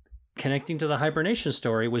 connecting to the hibernation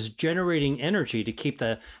story, was generating energy to keep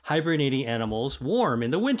the hibernating animals warm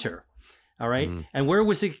in the winter. All right. And where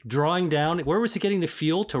was it drawing down? Where was it getting the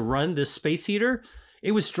fuel to run this space heater?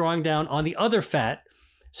 It was drawing down on the other fat.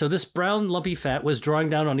 So this brown lumpy fat was drawing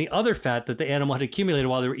down on the other fat that the animal had accumulated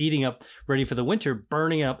while they were eating up, ready for the winter,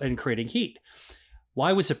 burning up and creating heat.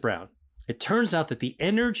 Why was it brown? It turns out that the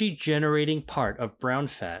energy generating part of brown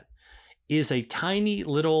fat is a tiny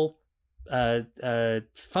little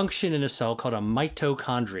function in a cell called a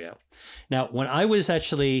mitochondria. Now, when I was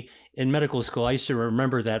actually in medical school, I used to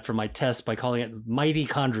remember that from my test by calling it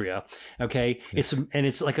mitochondria. Okay.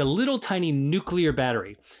 It's like a little tiny nuclear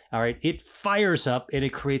battery. All right. It fires up and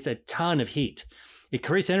it creates a ton of heat. It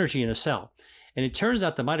creates energy in a cell. And it turns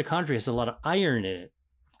out the mitochondria has a lot of iron in it.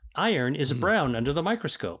 Iron is brown under the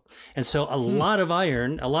microscope. And so a lot of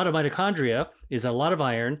iron, a lot of mitochondria is a lot of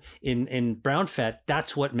iron in brown fat.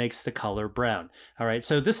 That's what makes the color brown. All right.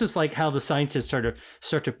 So this is like how the scientists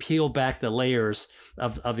start to peel back the layers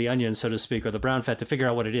of the onion, so to speak, or the brown fat to figure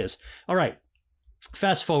out what it is. All right.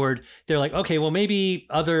 Fast forward. They're like, okay, well, maybe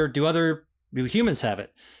do humans have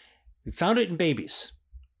it? We found it in babies.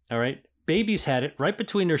 All right. Babies had it right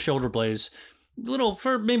between their shoulder blades,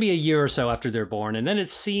 for maybe a year or so after they're born, and then it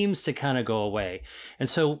seems to kind of go away. And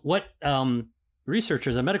so what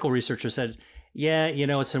researchers, a medical researcher, said,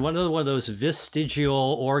 it's in one of those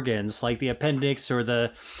vestigial organs like the appendix or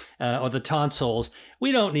the tonsils.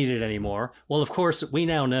 We don't need it anymore. Well, of course, we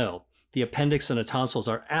now know the appendix and the tonsils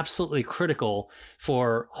are absolutely critical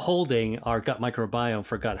for holding our gut microbiome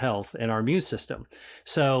for gut health and our immune system.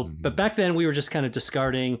 So, but back then we were just kind of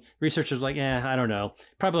discarding. Researchers were like, I don't know,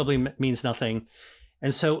 probably means nothing.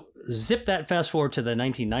 And so zip that fast forward to the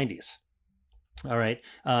 1990s. All right.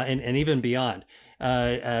 And even beyond,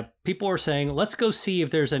 people were saying, let's go see if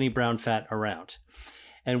there's any brown fat around.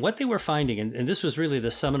 And what they were finding, and this was really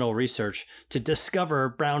the seminal research to discover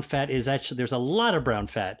brown fat is actually, there's a lot of brown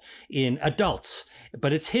fat in adults,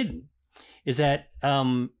 but it's hidden, is that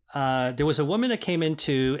there was a woman that came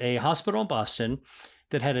into a hospital in Boston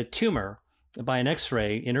that had a tumor by an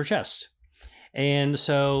X-ray in her chest. And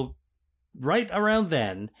so right around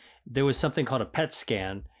then, there was something called a PET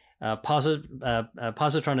scan, positron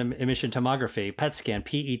emission tomography, PET scan,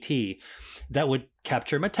 PET, that would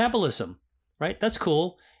capture metabolism. Right? That's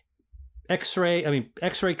cool. X-ray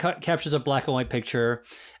captures a black and white picture.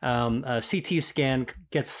 CT scan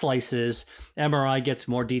gets slices. MRI gets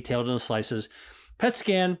more detailed in the slices. PET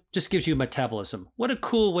scan just gives you metabolism. What a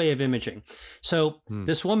cool way of imaging. So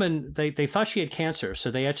this woman, they thought she had cancer.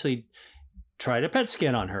 So they actually tried a PET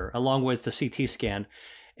scan on her along with the CT scan.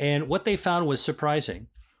 And what they found was surprising.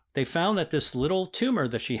 They found that this little tumor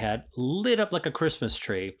that she had lit up like a Christmas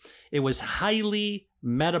tree. It was highly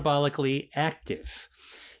metabolically active.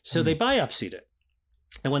 So they biopsied it.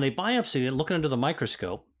 And when they biopsied it, looking under the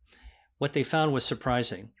microscope, what they found was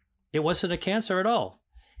surprising. It wasn't a cancer at all.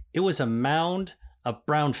 It was a mound of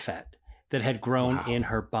brown fat that had grown Wow. in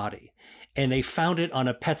her body. And they found it on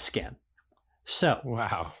a PET scan. So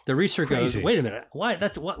Wow. the researcher goes, Crazy. wait a minute,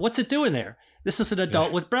 what's it doing there? This is an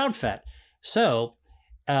adult with brown fat. So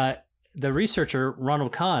the researcher,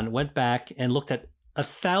 Ronald Kahn, went back and looked at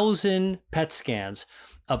 1,000 PET scans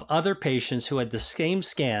of other patients who had the same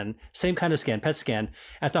kind of scan, PET scan,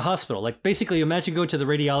 at the hospital. Like basically imagine going to the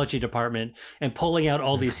radiology department and pulling out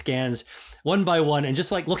all these scans one by one and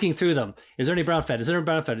just like looking through them. Is there any brown fat? Is there any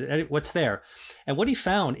brown fat? What's there? And what he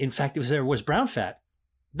found, in fact, there was brown fat.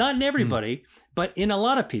 Not in everybody, but in a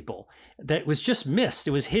lot of people that was just missed.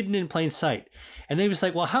 It was hidden in plain sight. And they was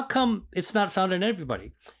like, well, how come it's not found in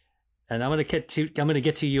everybody? And I'm going to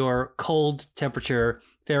get to your cold temperature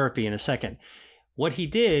therapy in a second. What he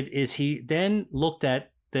did is he then looked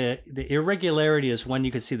at the irregularity is when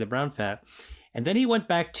you could see the brown fat. And then he went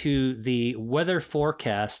back to the weather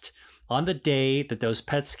forecast on the day that those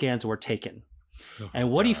PET scans were taken. Oh, and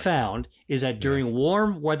what he God. found is that during Yes.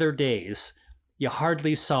 warm weather days, you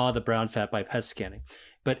hardly saw the brown fat by PET scanning.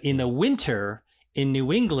 But in the winter in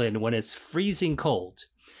New England, when it's freezing cold,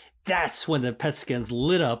 that's when the PET scans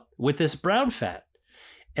lit up with this brown fat.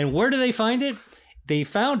 And where do they find it? They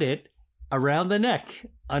found it around the neck,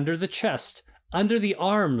 under the chest, under the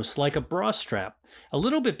arms like a bra strap, a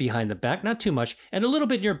little bit behind the back, not too much, and a little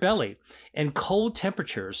bit in your belly. And cold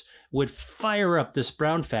temperatures would fire up this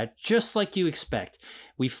brown fat just like you expect.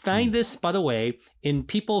 We find this, by the way, in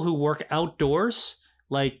people who work outdoors,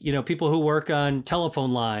 like, people who work on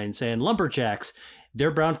telephone lines and lumberjacks.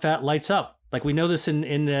 Their brown fat lights up. Like we know this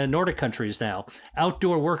in the Nordic countries now.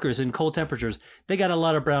 Outdoor workers in cold temperatures, they got a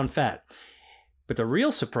lot of brown fat. But the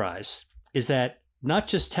real surprise is that not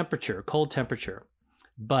just temperature, cold temperature,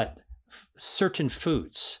 but certain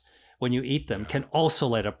foods, when you eat them, can also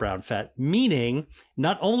light up brown fat, meaning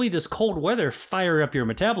not only does cold weather fire up your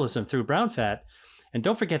metabolism through brown fat, and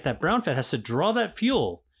don't forget that brown fat has to draw that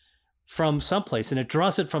fuel from someplace, and it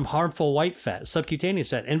draws it from harmful white fat,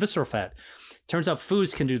 subcutaneous fat, and visceral fat. Turns out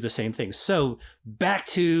foods can do the same thing. So back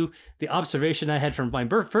to the observation I had from my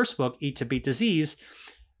first book, Eat to Beat Disease.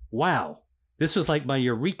 Wow, this was like my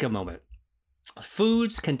eureka moment.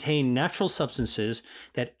 Foods contain natural substances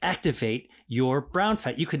that activate your brown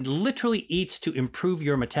fat. You can literally eat to improve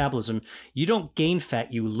your metabolism. You don't gain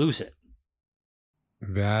fat, you lose it.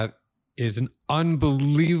 That is an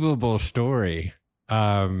unbelievable story.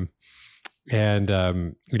 In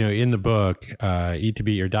the book, Eat to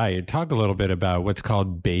Beat Your Diet, talk a little bit about what's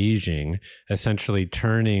called beiging, essentially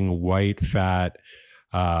turning white fat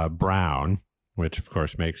brown, which of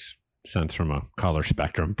course makes sense from a color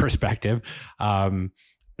spectrum perspective.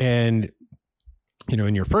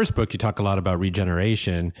 In your first book, you talk a lot about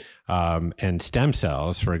regeneration and stem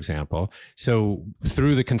cells, for example. So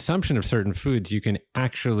through the consumption of certain foods, you can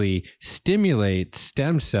actually stimulate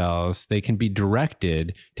stem cells. They can be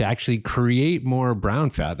directed to actually create more brown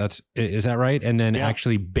fat. Is that right? And then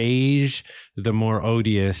actually beige the more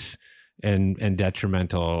odious and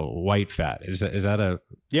detrimental white fat. Is that a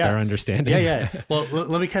fair understanding? Yeah. Well,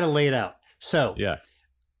 let me kind of lay it out. So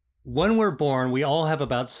when we're born, we all have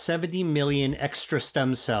about 70 million extra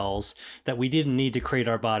stem cells that we didn't need to create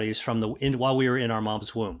our bodies while we were in our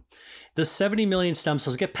mom's womb. The 70 million stem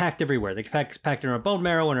cells get packed everywhere. They get packed in our bone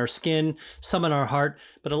marrow, in our skin, some in our heart,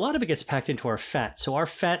 but a lot of it gets packed into our fat. So our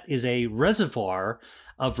fat is a reservoir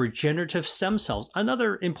of regenerative stem cells.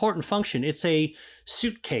 Another important function, it's a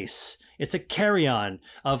suitcase. It's a carry-on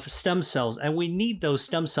of stem cells, and we need those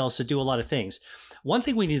stem cells to do a lot of things. One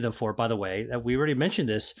thing we need them for, by the way, that we already mentioned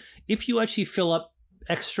this, if you actually fill up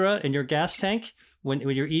extra in your gas tank when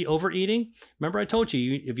you're overeating, remember I told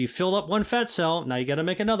you, if you fill up one fat cell, now you got to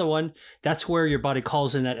make another one. That's where your body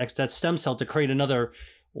calls in that stem cell to create another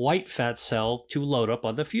white fat cell to load up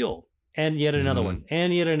on the fuel. And yet another one,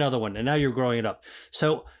 and yet another one, and now you're growing it up.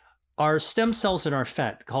 So our stem cells in our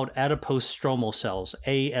fat, called adipose stromal cells,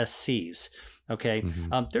 ASCs, okay,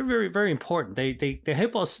 they're very, very important. They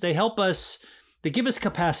help us. They give us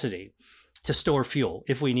capacity to store fuel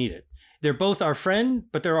if we need it. They're both our friend,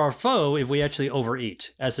 but they're our foe if we actually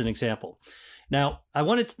overeat, as an example. Now, I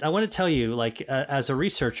want to tell you, as a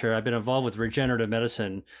researcher, I've been involved with regenerative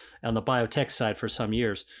medicine on the biotech side for some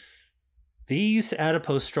years. These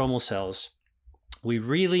adipose stromal cells, we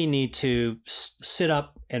really need to sit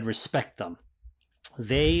up and respect them.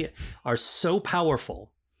 They are so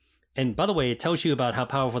powerful. And by the way, it tells you about how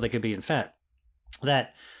powerful they can be in fat,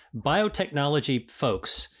 that biotechnology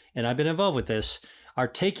folks, and I've been involved with this, are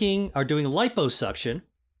doing liposuction,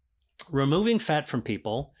 removing fat from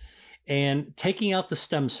people, and taking out the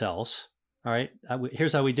stem cells. All right,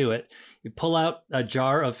 here's how we do it. You pull out a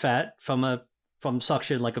jar of fat from a from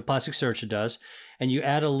suction like a plastic surgeon does, and you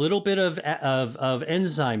add a little bit of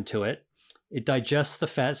enzyme to it. It digests the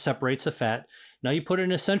fat, separates the fat. Now you put it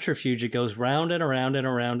in a centrifuge. It goes round and around and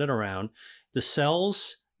around and around. The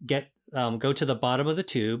cells go to the bottom of the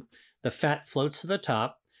tube. The fat floats to the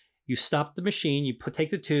top. You stop the machine. You take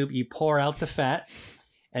the tube. You pour out the fat,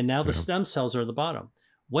 and now the stem cells are at the bottom.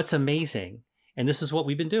 What's amazing, and this is what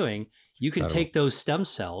we've been doing, you can take those stem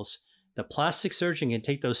cells, the plastic surgeon can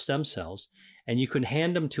take those stem cells, and you can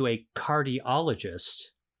hand them to a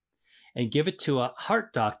cardiologist and give it to a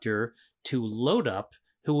heart doctor to load up,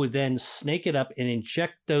 who would then snake it up and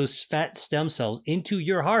inject those fat stem cells into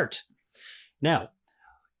your heart. Now,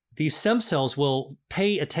 these stem cells will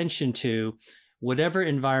pay attention to whatever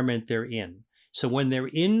environment they're in. So when they're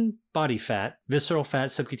in body fat, visceral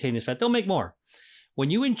fat, subcutaneous fat, they'll make more. When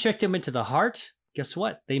you inject them into the heart, guess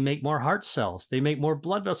what? They make more heart cells. They make more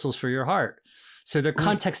blood vessels for your heart. So they're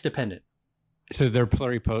context dependent. So they're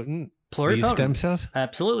pluripotent? Pluripotent. These stem cells?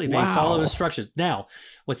 Absolutely. They follow instructions. Now,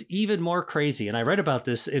 what's even more crazy, and I read about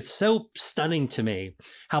this, it's so stunning to me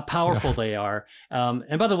how powerful they are.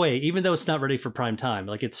 And by the way, even though it's not ready for prime time,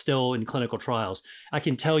 like it's still in clinical trials, I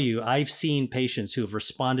can tell you, I've seen patients who have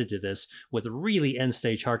responded to this with really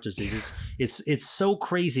end-stage heart disease. It's so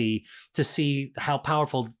crazy to see how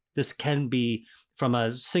powerful this can be from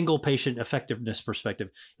a single patient effectiveness perspective.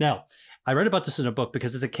 Now, I read about this in a book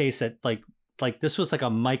because it's a case that like this was like a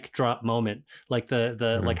mic drop moment, like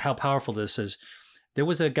like how powerful this is. There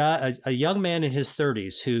was a young man in his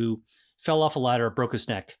 30s who fell off a ladder, broke his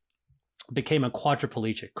neck, became a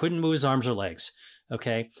quadriplegic, couldn't move his arms or legs.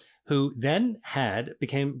 Okay. Who then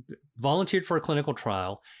volunteered for a clinical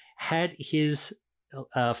trial, had his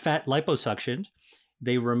fat liposuctioned.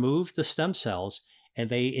 They removed the stem cells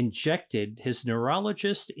and his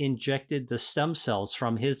neurologist injected the stem cells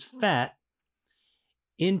from his fat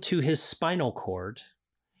into his spinal cord,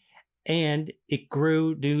 and it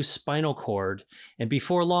grew new spinal cord. And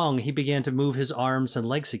before long, he began to move his arms and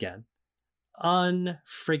legs again.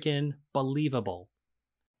 Unfriggin' believable.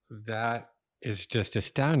 That is just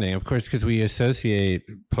astounding. Of course, because we associate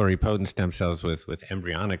pluripotent stem cells with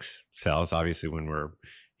embryonic cells. Obviously, when we're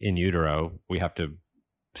in utero, we have to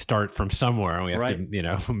start from somewhere, and we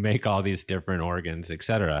have to, make all these different organs, et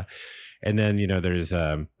cetera. And then, there's,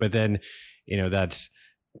 but then, that's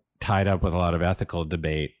tied up with a lot of ethical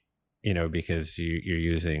debate, because you're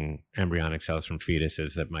using embryonic cells from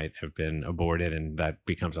fetuses that might have been aborted, and that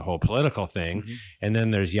becomes a whole political thing. Mm-hmm. And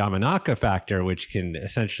then there's Yamanaka factor, which can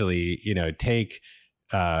essentially, take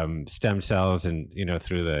stem cells and,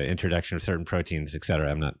 through the introduction of certain proteins, et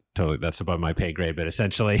cetera. I'm not totally, that's above my pay grade, but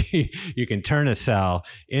essentially you can turn a cell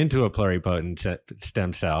into a pluripotent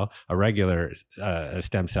stem cell, a regular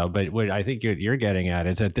stem cell. But what I think you're getting at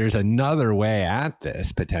is that there's another way at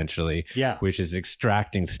this potentially, which is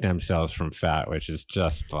extracting stem cells from fat, which is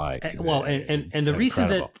just like, and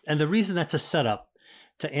the reason that's a setup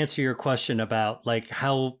to answer your question about like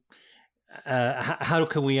how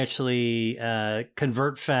can we actually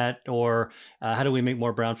convert fat, or how do we make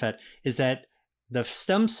more brown fat, is that the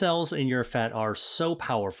stem cells in your fat are so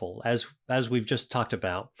powerful, as we've just talked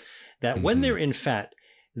about, that when they're in fat,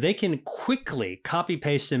 they can quickly copy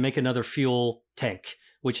paste and make another fuel tank,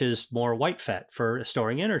 which is more white fat for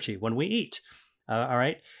storing energy when we eat. All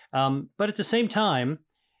right. But at the same time,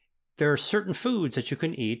 there are certain foods that you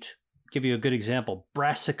can eat. Give you a good example: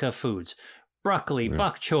 brassica foods. Broccoli,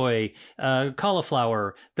 bok choy,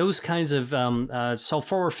 cauliflower, those kinds of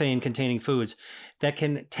sulforaphane containing foods that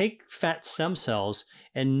can take fat stem cells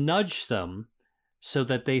and nudge them so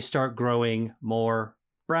that they start growing more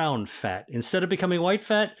brown fat. Instead of becoming white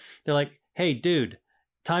fat, they're like, hey, dude,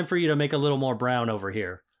 time for you to make a little more brown over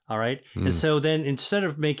here. All right. And so then instead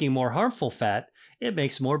of making more harmful fat, it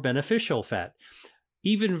makes more beneficial fat.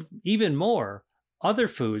 Even more, other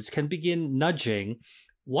foods can begin nudging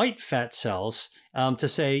white fat cells to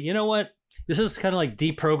say, you know what, this is kind of like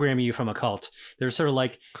deprogramming you from a cult. They're sort of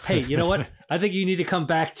like, hey, you know what, I think you need to come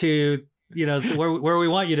back to, where we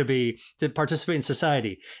want you to be to participate in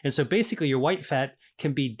society. And so basically your white fat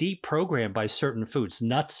can be deprogrammed by certain foods.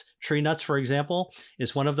 Nuts, tree nuts, for example,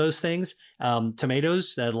 is one of those things.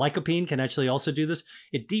 Tomatoes, lycopene can actually also do this.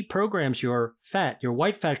 It deprograms your fat. Your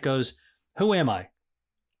white fat goes, who am I?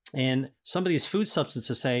 And some of these food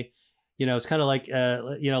substances say, it's kind of like,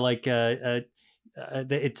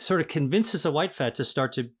 it sort of convinces a white fat to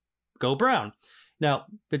start to go brown. Now,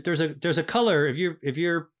 there's a color. If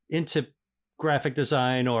you're into graphic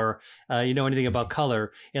design or anything about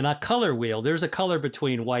color, in that color wheel, there's a color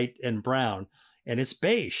between white and brown, and it's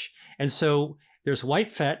beige. And so there's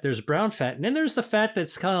white fat, there's brown fat, and then there's the fat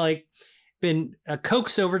that's kind of like been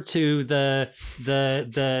coaxed over to the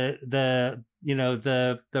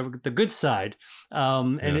the good side,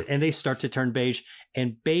 and they start to turn beige.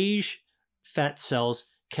 And beige fat cells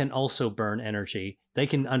can also burn energy. They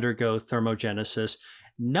can undergo thermogenesis,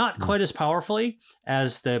 not quite as powerfully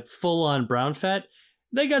as the full-on brown fat.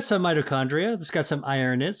 They got some mitochondria. It's got some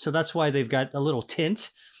iron in it, so that's why they've got a little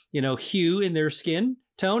tint, hue in their skin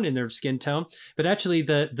tone. But actually,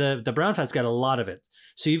 the brown fat's got a lot of it.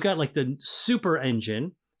 So you've got like the super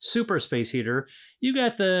engine, super space heater. You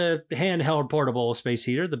got the handheld portable space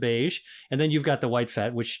heater, the beige, and then you've got the white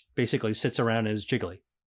fat, which basically sits around and is jiggly.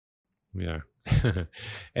 Yeah.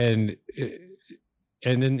 and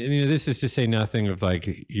then this is to say nothing of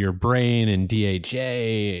like your brain and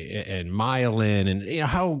DHA and myelin and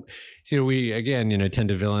how we again tend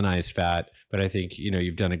to villainize fat, but I think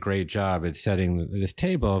you've done a great job at setting this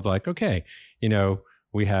table of like, okay,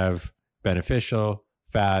 we have beneficial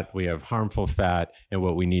fat, we have harmful fat, and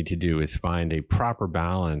what we need to do is find a proper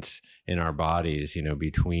balance in our bodies,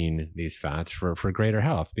 between these fats for greater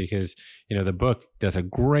health. Because, the book does a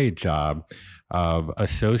great job of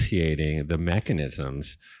associating the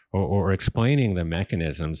mechanisms or explaining the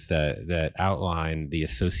mechanisms that outline the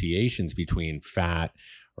associations between fat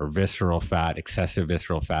or visceral fat, excessive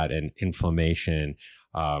visceral fat, and inflammation,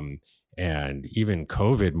 and even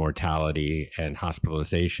COVID mortality and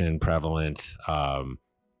hospitalization prevalence,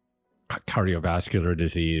 cardiovascular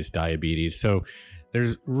disease, diabetes. So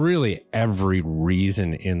there's really every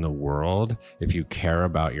reason in the world, if you care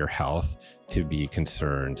about your health, to be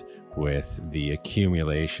concerned with the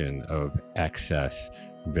accumulation of excess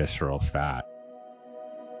visceral fat.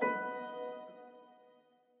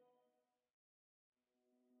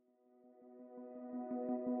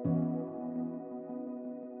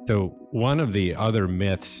 So one of the other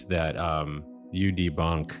myths that you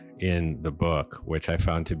debunk in the book, which I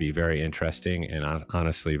found to be very interesting and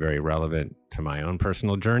honestly very relevant to my own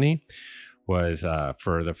personal journey, was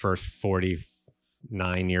for the first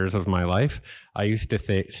 49 years of my life, I used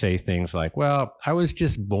to say things like, well, I was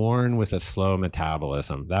just born with a slow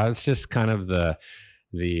metabolism. That was just kind of the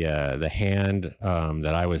hand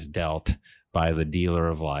that I was dealt by the dealer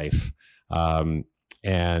of life.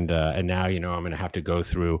 And now, I'm going to have to go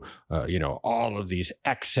through, all of these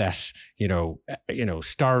excess,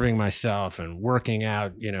 starving myself and working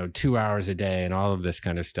out, 2 hours a day and all of this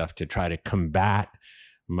kind of stuff to try to combat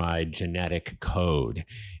my genetic code.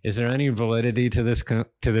 Is there any validity to this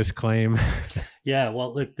claim? Yeah,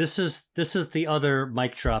 well, look, this is the other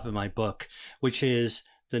mic drop in my book, which is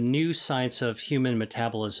the new science of human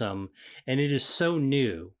metabolism. And it is so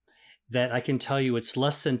new that I can tell you it's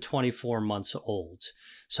less than 24 months old.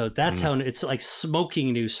 So that's how it's like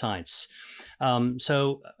smoking new science.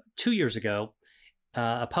 So 2 years ago,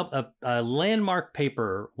 a landmark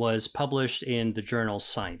paper was published in the journal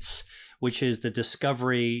Science, which is the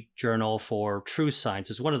discovery journal for true science.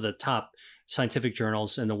 It's one of the top scientific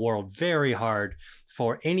journals in the world. Very hard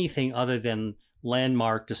for anything other than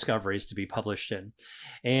landmark discoveries to be published in.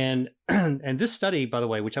 And this study, by the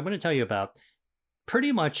way, which I'm going to tell you about,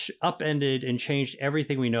 pretty much upended and changed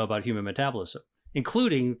everything we know about human metabolism,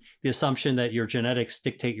 including the assumption that your genetics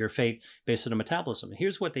dictate your fate based on a metabolism. And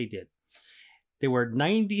here's what they did. There were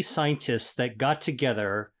 90 scientists that got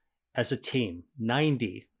together as a team.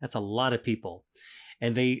 90. That's a lot of people.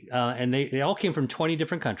 And they all came from 20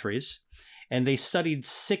 different countries, and they studied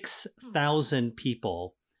 6,000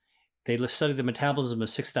 people. They studied the metabolism of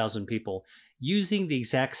 6,000 people using the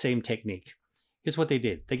exact same technique. Here's what they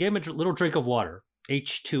did. They gave them a little drink of water,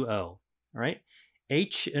 H2O, all right?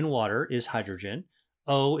 H in water is hydrogen.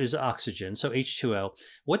 O is oxygen, so H2O.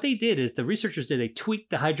 What they did is the researchers they tweaked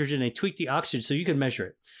the hydrogen, they tweaked the oxygen so you can measure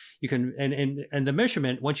it. You can, and the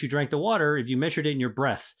measurement, once you drank the water, if you measured it in your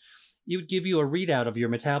breath, it would give you a readout of your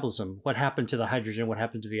metabolism, what happened to the hydrogen, what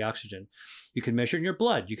happened to the oxygen. You can measure it in your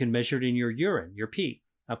blood. You can measure it in your urine, your pee.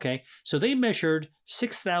 Okay, so they measured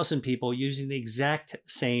 6,000 people using the exact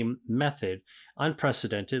same method,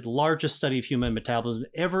 unprecedented, largest study of human metabolism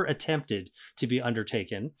ever attempted to be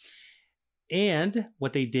undertaken. And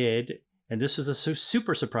what they did, and this was a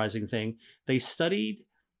super surprising thing, they studied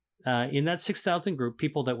in that 6,000 group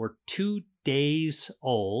people that were 2 days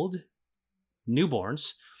old,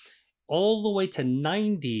 newborns, all the way to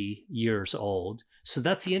 90 years old. So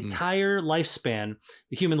that's the entire lifespan,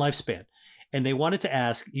 the human lifespan. And they wanted to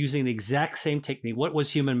ask, using the exact same technique, what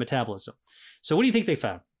was human metabolism? So what do you think they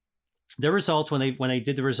found? Their results, when they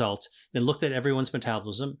did the results and looked at everyone's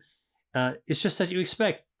metabolism, it's just as you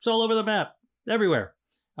expect. It's all over the map, everywhere.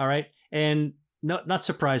 All right. And not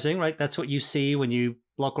surprising, right? That's what you see when you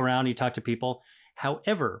look around, you talk to people.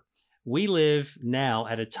 However, we live now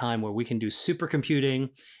at a time where we can do supercomputing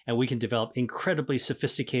and we can develop incredibly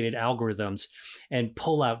sophisticated algorithms and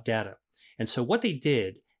pull out data. And so what they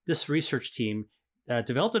did, this research team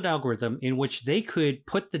developed an algorithm in which they could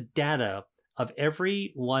put the data of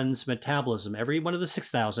everyone's metabolism, every one of the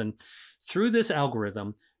 6,000, through this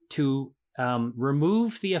algorithm to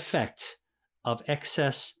remove the effect of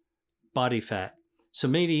excess body fat. So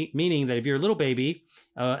meaning that if you're a little baby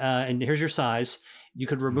and here's your size, you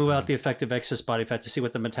could remove out the effect of excess body fat to see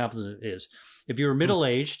what the metabolism is. If you were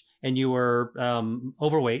middle-aged and you were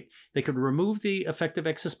overweight, they could remove the effect of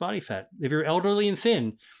excess body fat. If you're elderly and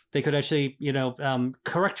thin, they could actually,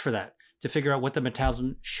 correct for that to figure out what the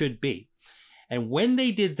metabolism should be. And when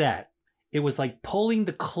they did that, it was like pulling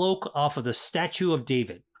the cloak off of the statue of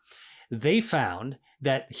David. They found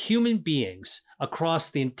that human beings across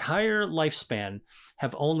the entire lifespan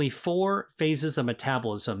have only 4 phases of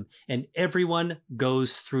metabolism, and everyone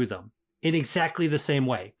goes through them in exactly the same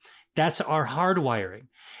way. That's our hardwiring.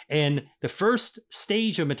 And the first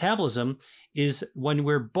stage of metabolism is when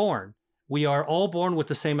we're born. We are all born with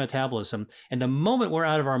the same metabolism. And the moment we're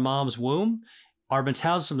out of our mom's womb, our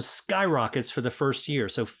metabolism skyrockets for the first year.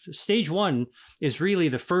 So stage 1 is really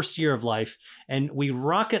the first year of life, and we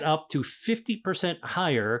rocket up to 50%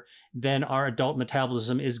 higher than our adult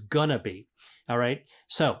metabolism is gonna be. All right.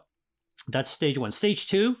 So that's stage 1. Stage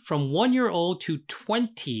 2, from 1 year old to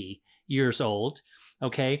 20 years old,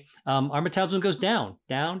 okay, our metabolism goes down.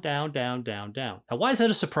 Now, why is that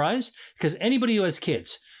a surprise? Because anybody who has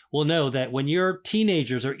kids will know that when your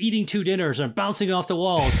teenagers are eating 2 dinners and bouncing off the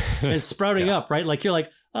walls and sprouting up, right? Like you're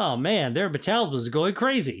like, oh man, their metabolism is going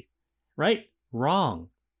crazy, right? Wrong.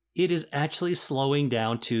 It is actually slowing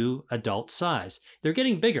down to adult size. They're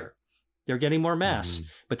getting bigger. They're getting more mass,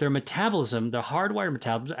 but their metabolism, the hardwired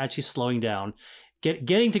metabolism, is actually slowing down.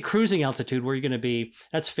 Getting to cruising altitude where you're going to be,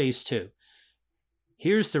 that's phase 2.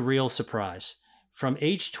 Here's the real surprise. From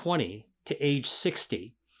age 20 to age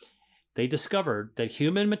 60, they discovered that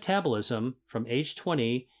human metabolism from age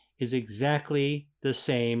 20 is exactly the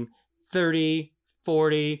same 30,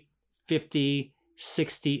 40, 50,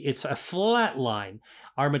 60. It's a flat line.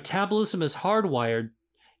 Our metabolism is hardwired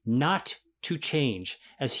not to change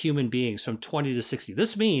as human beings from 20 to 60.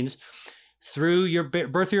 This means through your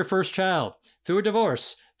birth of your first child, through a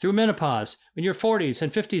divorce, through menopause, in your 40s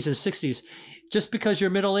and 50s and 60s, just because you're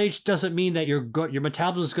middle-aged doesn't mean that your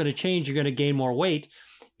metabolism is going to change, you're going to gain more weight.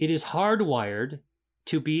 It is hardwired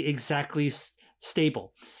to be exactly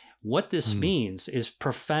stable. What this means is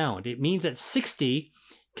profound. It means that 60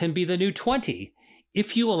 can be the new 20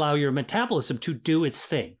 if you allow your metabolism to do its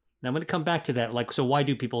thing. Now, I'm going to come back to that. So why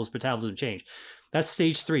do people's metabolism change? That's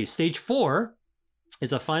stage 3. Stage 4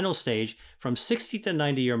 is a final stage. From 60 to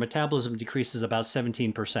 90, your metabolism decreases about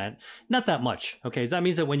 17%. Not that much, okay? So that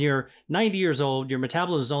means that when you're 90 years old, your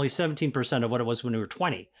metabolism is only 17% of what it was when you were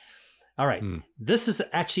 20. All right. This is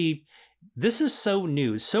so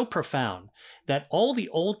new, so profound that all the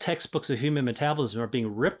old textbooks of human metabolism are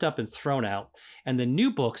being ripped up and thrown out. And the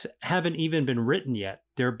new books haven't even been written yet.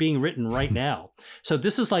 They're being written right now. So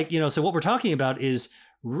this is like, so what we're talking about is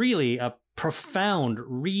really a profound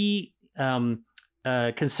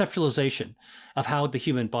conceptualization of how the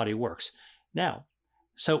human body works. Now,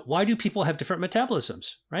 so why do people have different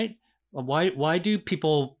metabolisms, right? Why do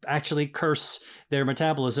people actually curse their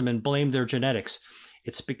metabolism and blame their genetics?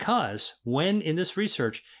 It's because when in this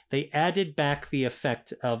research, they added back the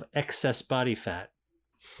effect of excess body fat,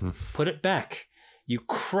 put it back. You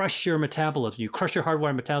crush your metabolism, you crush your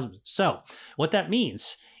hardwired metabolism. So what that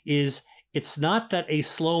means is it's not that a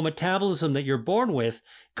slow metabolism that you're born with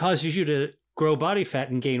causes you to grow body fat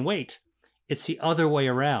and gain weight. It's the other way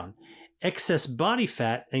around. Excess body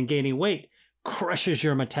fat and gaining weight crushes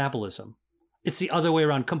your metabolism. It's the other way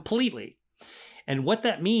around completely. And what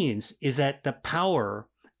that means is that the power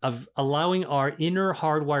of allowing our inner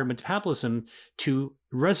hardwired metabolism to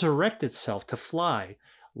resurrect itself, to fly,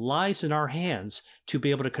 lies in our hands to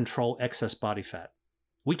be able to control excess body fat.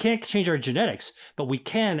 We can't change our genetics, but we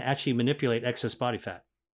can actually manipulate excess body fat.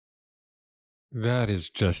 That is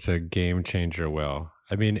just a game changer, Will.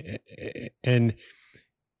 I mean, and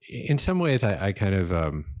in some ways, I kind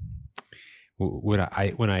of, when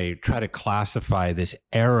I try to classify this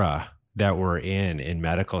era that we're in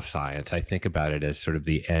medical science, I think about it as sort of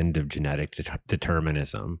the end of genetic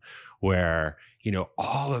determinism, where,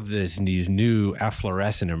 all of these new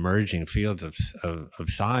efflorescent emerging fields of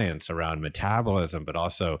science around metabolism, but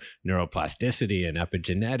also neuroplasticity and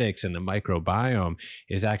epigenetics and the microbiome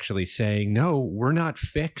is actually saying, no, we're not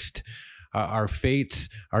fixed our fates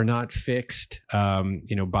are not fixed,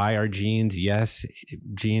 by our genes. Yes,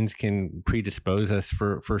 genes can predispose us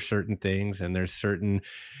for certain things, and there's certain,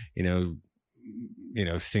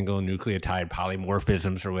 single nucleotide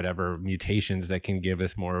polymorphisms or whatever mutations that can give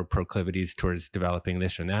us more proclivities towards developing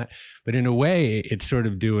this or that. But in a way, it's sort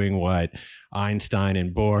of doing what Einstein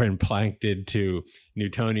and Bohr and Planck did to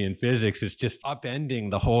Newtonian physics. It's just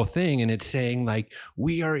upending the whole thing. And it's saying, like,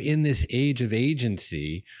 we are in this age of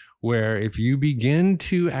agency where if you begin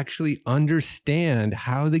to actually understand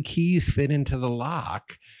how the keys fit into the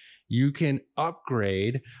lock, you can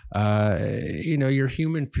upgrade, your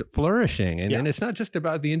human flourishing. And then it's not just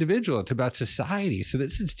about the individual, it's about society. So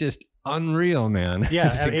this is just unreal, man.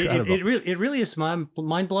 Yeah, it really is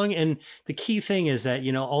mind-blowing. And the key thing is that,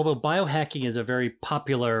 although biohacking is a very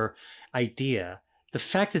popular idea, the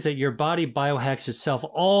fact is that your body biohacks itself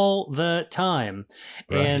all the time.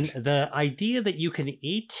 Right. And the idea that you can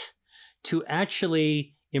eat to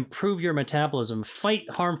actually improve your metabolism, fight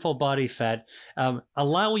harmful body fat,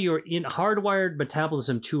 allow your hardwired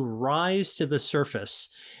metabolism to rise to the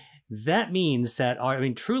surface. That means that,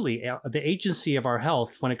 truly, the agency of our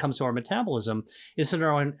health when it comes to our metabolism is in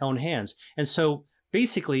our own hands. And so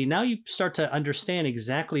basically, now you start to understand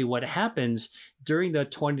exactly what happens during the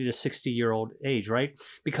 20 to 60-year-old age, right?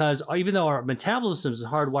 Because even though our metabolism is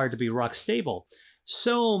hardwired to be rock stable,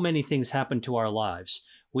 so many things happen to our lives.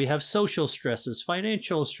 We have social stresses,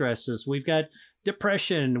 financial stresses. We've got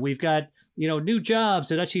depression. We've got, new jobs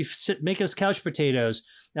that actually make us couch potatoes.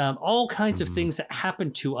 All kinds of things that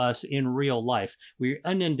happen to us in real life. We're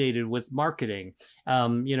inundated with marketing.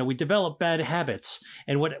 We develop bad habits.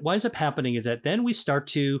 And what winds up happening is that then we start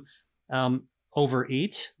to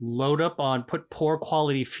overeat, load up on, put poor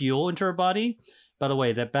quality fuel into our body. By the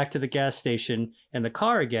way, that back to the gas station and the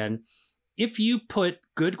car again. If you put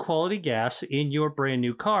good quality gas in your brand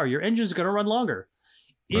new car, your engine's going to run longer.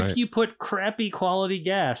 If you put crappy quality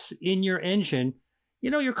gas in your engine,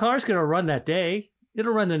 your car's going to run that day.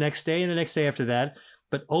 It'll run the next day and the next day after that.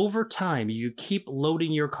 But over time, you keep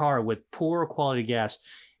loading your car with poor quality gas,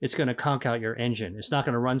 it's going to conk out your engine. It's not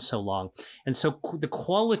going to run so long. And so the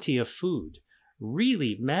quality of food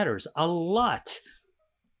really matters a lot.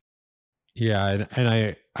 Yeah. And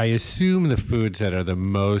I assume the foods that are the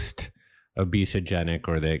most obesogenic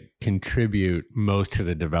or that contribute most to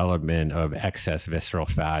the development of excess visceral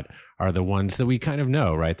fat are the ones that we kind of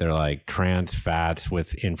know, right? They're like trans fats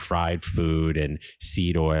in fried food and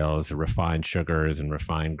seed oils, refined sugars and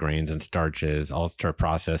refined grains and starches, ultra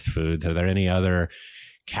processed foods. Are there any other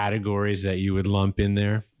categories that you would lump in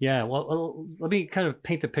there? Yeah, well, let me kind of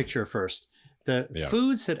paint the picture first. The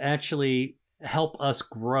foods that actually help us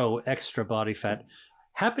grow extra body fat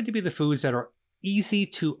happen to be the foods that are easy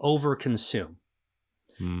to overconsume.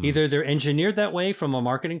 Either they're engineered that way from a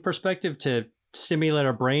marketing perspective to stimulate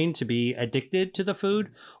our brain to be addicted to the food,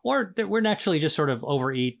 or that we're naturally just sort of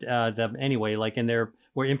overeat them anyway,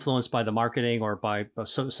 we're influenced by the marketing or by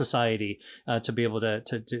society to be able to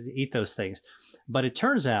eat those things. But it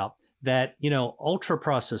turns out that, ultra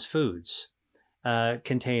processed foods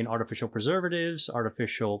contain artificial preservatives,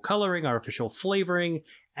 artificial coloring, artificial flavoring,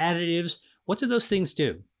 additives. What do those things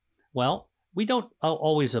do? Well, we don't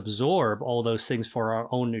always absorb all those things for our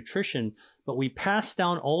own nutrition, but we pass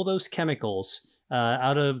down all those chemicals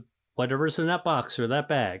out of whatever's in that box or that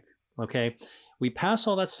bag, okay? We pass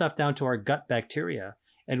all that stuff down to our gut bacteria.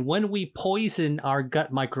 And when we poison our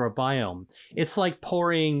gut microbiome, it's like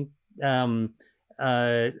pouring Drano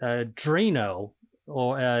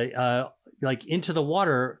or like into the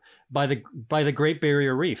water by the Great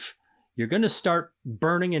Barrier Reef. You're going to start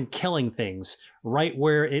burning and killing things right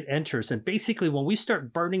where it enters. And basically, when we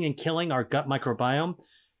start burning and killing our gut microbiome,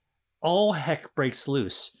 all heck breaks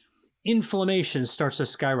loose. Inflammation starts to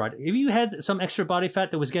skyrocket. If you had some extra body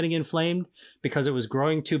fat that was getting inflamed because it was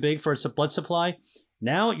growing too big for its blood supply,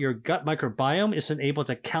 now your gut microbiome isn't able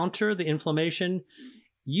to counter the inflammation.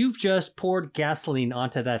 You've just poured gasoline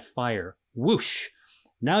onto that fire. Whoosh.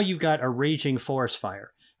 Now you've got a raging forest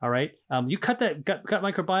fire. All right. You cut that gut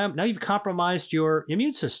microbiome. Now you've compromised your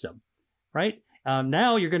immune system, right?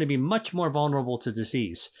 Now you're going to be much more vulnerable to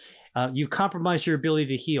disease. You've compromised your ability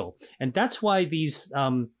to heal. And that's why these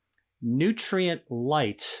nutrient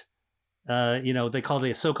light, they call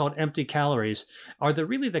the so-called empty calories, are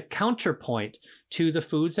really the counterpoint to the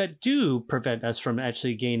foods that do prevent us from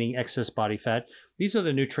actually gaining excess body fat. These are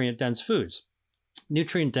the nutrient dense foods.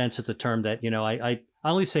 Nutrient dense is a term that, I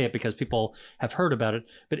only say it because people have heard about it,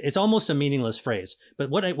 but it's almost a meaningless phrase. But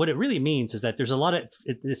what it really means is that there's a lot of,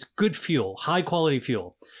 it's good fuel, high quality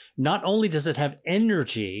fuel. Not only does it have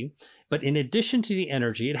energy, but in addition to the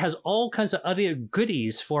energy, it has all kinds of other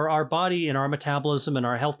goodies for our body and our metabolism and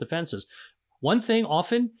our health defenses. One thing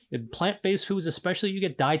often in plant-based foods, especially, you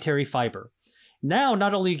get dietary fiber. Now,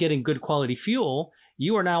 not only are you getting good quality fuel,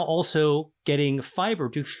 you are now also getting fiber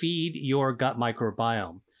to feed your gut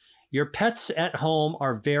microbiome. Your pets at home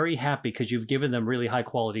are very happy because you've given them really high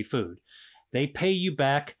quality food. They pay you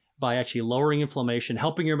back by actually lowering inflammation,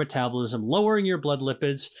 helping your metabolism, lowering your blood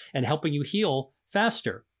lipids, and helping you heal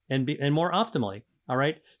faster and more optimally. All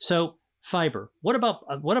right. So fiber. What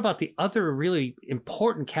about the other really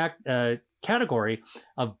important category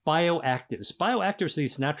of bioactives? Bioactives are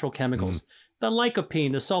these natural chemicals. The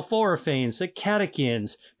lycopene, the sulforaphanes, the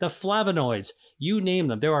catechins, the flavonoids, you name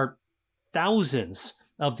them. There are thousands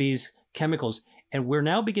of these chemicals, and we're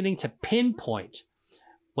now beginning to pinpoint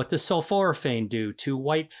what does sulforaphane do to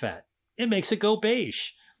white fat. It makes it go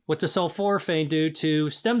beige. What does sulforaphane do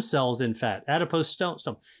to stem cells in fat, adipose stem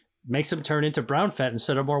cells? Makes them turn into brown fat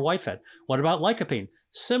instead of more white fat. What about lycopene?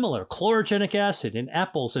 Similar. Chlorogenic acid in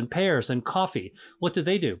apples and pears and coffee. What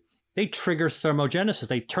do? They trigger thermogenesis.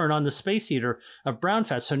 They turn on the space heater of brown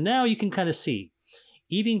fat. So now you can kind of see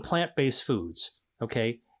eating plant-based foods,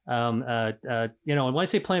 okay? And when I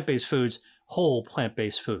say plant-based foods, whole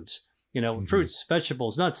plant-based foods, fruits,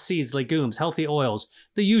 vegetables, nuts, seeds, legumes, healthy oils,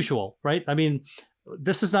 the usual, right? I mean,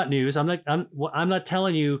 this is not news. I'm not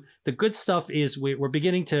telling you the good stuff is we're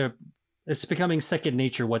beginning to, it's becoming second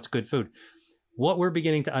nature what's good food. What we're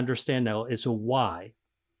beginning to understand now is why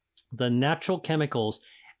the natural chemicals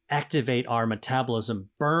activate our metabolism,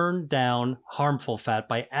 burn down harmful fat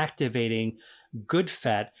by activating good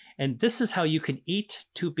fat. And this is how you can eat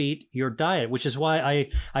to beat your diet, which is why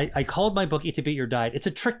I called my book Eat to Beat Your Diet. It's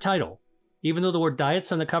a trick title. Even though the word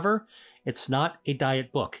diet's on the cover, it's not a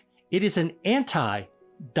diet book. It is an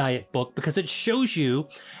anti-diet book because it shows you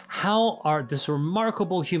how this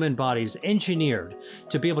remarkable human body is engineered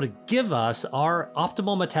to be able to give us our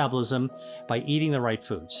optimal metabolism by eating the right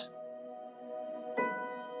foods.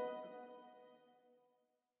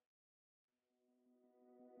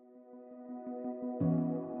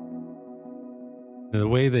 The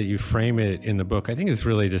way that you frame it in the book, I think is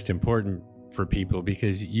really just important for people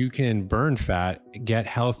because you can burn fat, get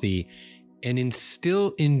healthy, and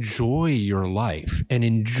still enjoy your life and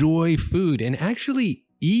enjoy food and actually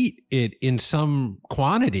eat it in some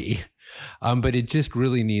quantity. But it just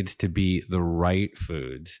really needs to be the right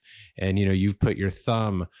foods. And, you've put your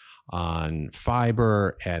thumb on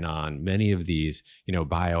fiber and on many of these,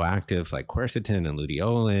 bioactives like quercetin and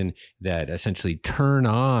luteolin that essentially turn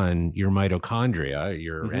on your mitochondria,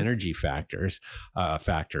 your energy factories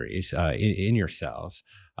in your cells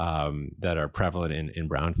that are prevalent in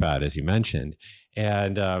brown fat, as you mentioned.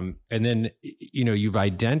 And then, you've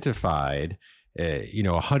identified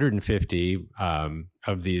 150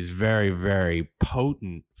 of these very, very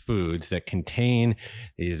potent foods that contain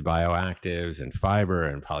these bioactives and fiber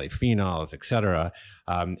and polyphenols, et cetera.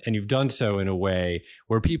 And you've done so in a way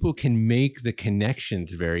where people can make the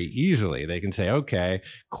connections very easily. They can say, okay,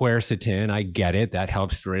 quercetin, I get it. That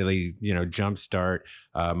helps really, jumpstart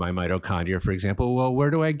my mitochondria, for example. Well, where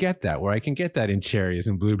do I get that? Where I can get that in cherries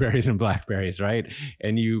and blueberries and blackberries, right?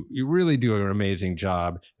 And you really do an amazing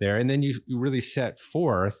job there. And then you really set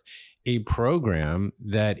forth a program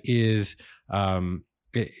that is,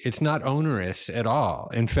 it's not onerous at all.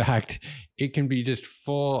 In fact, it can be just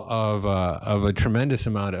full of a tremendous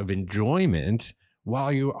amount of enjoyment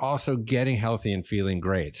while you're also getting healthy and feeling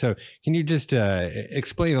great. So can you just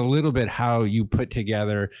explain a little bit how you put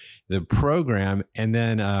together the program? And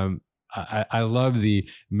then I love the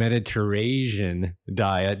Mediterranean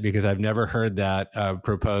diet because I've never heard that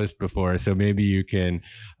proposed before. So maybe you can,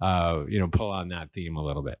 pull on that theme a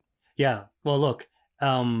little bit. Yeah. Well, look,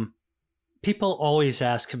 people always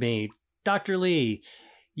ask me, Dr. Lee,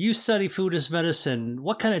 you study food as medicine.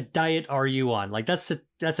 What kind of diet are you on? Like that's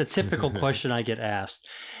a typical question I get asked.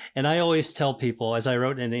 And I always tell people, as I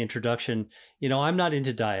wrote in the introduction, I'm not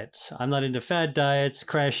into diets. I'm not into fad diets,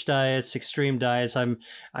 crash diets, extreme diets. I'm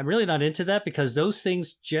really not into that because those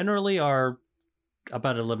things generally are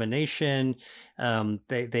about elimination.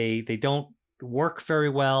 They don't work very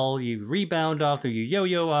well. You rebound off them, you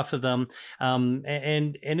yo-yo off of them. And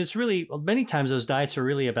it's really, many times those diets are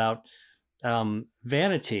really about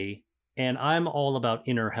vanity, and I'm all about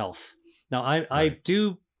inner health. Now, I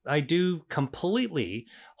do completely,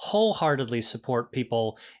 wholeheartedly support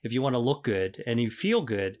people if you want to look good and you feel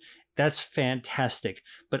good That's fantastic.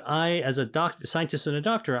 But I, as a scientist and a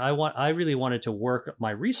doctor, I really wanted to work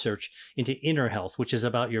my research into inner health, which is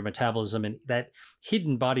about your metabolism and that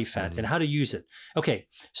hidden body fat and how to use it. Okay,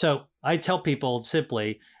 so I tell people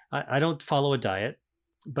simply, I don't follow a diet,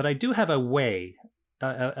 but I do have a way,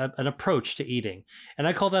 an approach to eating, and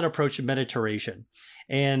I call that approach Mediterranean.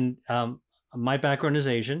 And my background is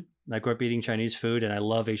Asian. I grew up eating Chinese food and I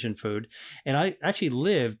love Asian food. And I actually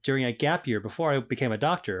lived during a gap year before I became a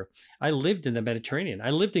doctor. I lived in the Mediterranean.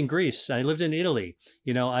 I lived in Greece. I lived in Italy.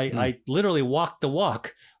 I literally walked the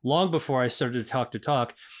walk long before I started to talk the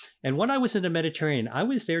talk. And when I was in the Mediterranean, I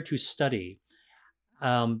was there to study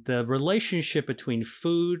the relationship between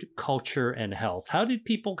food, culture, and health. How did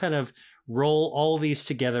people kind of roll all these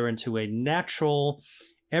together into a natural,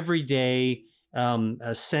 everyday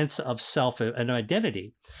a sense of self and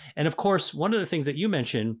identity? And of course, one of the things that you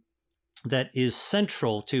mentioned that is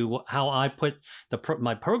central to how I put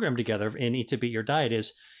my program together in Eat to Beat Your Diet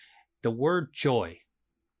is the word joy.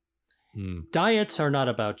 Diets are not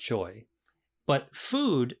about joy, but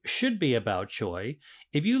food should be about joy.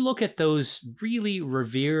 If you look at those really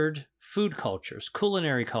revered food cultures,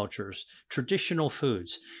 culinary cultures, traditional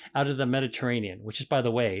foods out of the Mediterranean, which is, by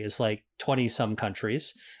the way, is like 20 some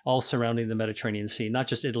countries all surrounding the Mediterranean Sea, not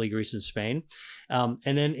just Italy, Greece, and Spain. And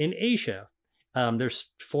then in Asia,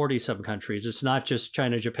 there's 40 some countries. It's not just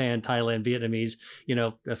China, Japan, Thailand, Vietnamese,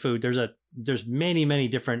 food. There's many, many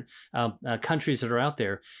different countries that are out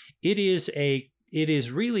there. It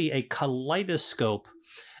is really a kaleidoscope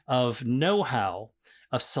of know-how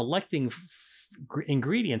of selecting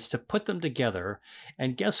ingredients to put them together.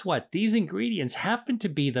 And guess what? These ingredients happen to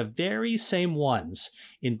be the very same ones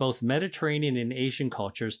in both Mediterranean and Asian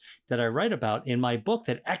cultures that I write about in my book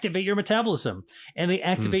that activate your metabolism and they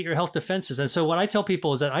activate your health defenses. And so what I tell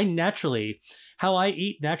people is that how I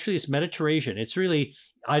eat naturally is Mediterranean. It's really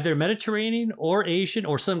either Mediterranean or Asian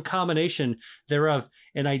or some combination thereof.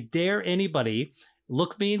 And I dare anybody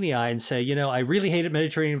look me in the eye and say, I really hated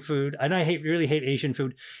Mediterranean food and I really hate Asian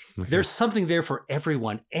food. There's something there for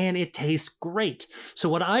everyone and it tastes great. So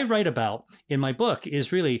what I write about in my book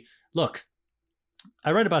is really, look,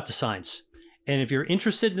 I write about the science. And if you're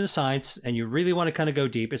interested in the science and you really want to kind of go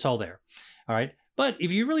deep, it's all there. All right. But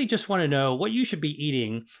if you really just want to know what you should be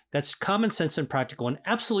eating that's common sense and practical and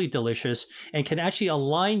absolutely delicious and can actually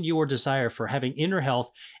align your desire for having inner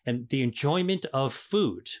health and the enjoyment of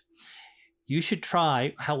food, you should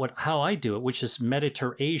try how I do it, which is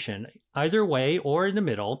Mediterranean, either way or in the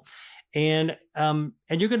middle. And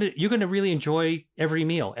you're gonna really enjoy every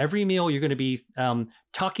meal. Every meal you're gonna be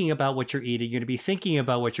talking about what you're eating. You're gonna be thinking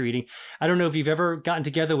about what you're eating. I don't know if you've ever gotten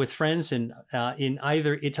together with friends in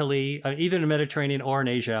either Italy, either in the Mediterranean or in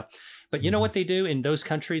Asia, but you know what they do in those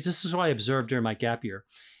countries? This is what I observed during my gap year.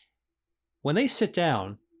 When they sit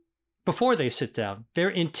down, before they sit down,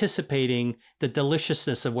 they're anticipating the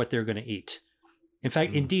deliciousness of what they're going to eat. In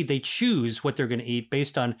fact, indeed, they choose what they're going to eat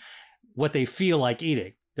based on what they feel like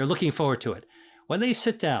eating. They're looking forward to it. When they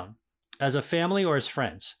sit down as a family or as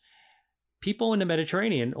friends, people in the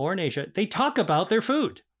Mediterranean or in Asia, they talk about their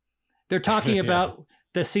food. They're talking about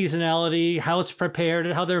the seasonality, how it's prepared,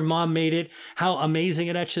 and how their mom made it, how amazing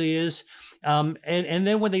it actually is. And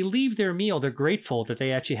then when they leave their meal, they're grateful that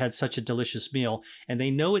they actually had such a delicious meal and they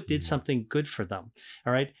know it did something good for them.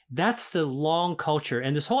 All right. That's the long culture.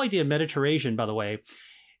 And this whole idea of Mediterranean, by the way,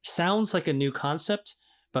 sounds like a new concept.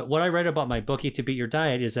 But what I write about my book, Eat to Beat Your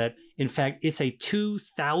Diet, is that, in fact, it's a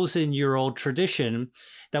 2,000-year-old tradition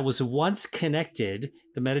that was once connected,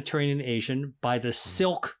 the Mediterranean and Asian, by the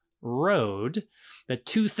Silk Road that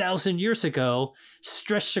 2,000 years ago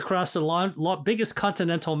stretched across the biggest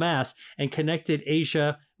continental mass and connected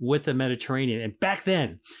Asia with the Mediterranean. And back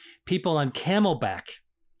then, people on camelback,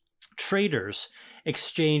 traders,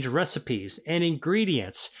 exchanged recipes and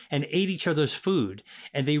ingredients and ate each other's food.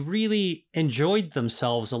 And they really enjoyed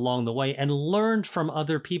themselves along the way and learned from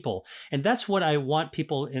other people. And that's what I want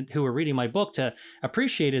people who are reading my book to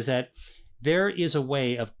appreciate, is that there is a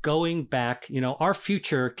way of going back. Our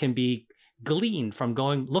future can be gleaned from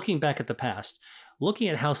looking back at the past, looking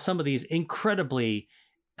at how some of these incredibly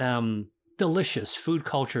delicious food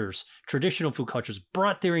cultures, traditional food cultures,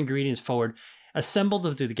 brought their ingredients forward, assembled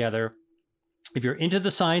them together. If you're into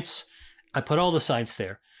the science, I put all the science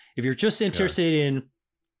there. If you're just interested in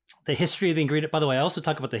the history of the ingredient, by the way, I also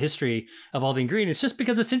talk about the history of all the ingredients just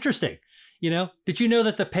because it's interesting. Did you know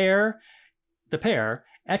that the pear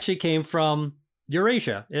actually came from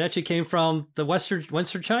Eurasia? It actually came from the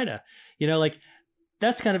Western China.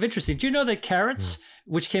 That's kind of interesting. Do you know that carrots,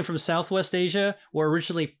 which came from Southwest Asia, were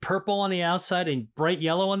originally purple on the outside and bright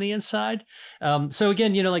yellow on the inside? So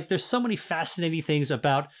again, there's so many fascinating things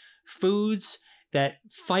about foods that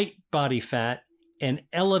fight body fat and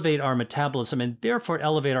elevate our metabolism and therefore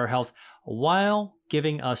elevate our health while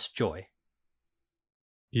giving us joy.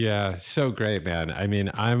 Yeah, so great, man. I mean,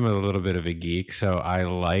 I'm a little bit of a geek, so I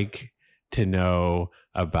like to know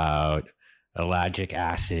about ellagic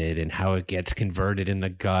acid and how it gets converted in the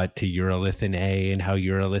gut to urolithin A and how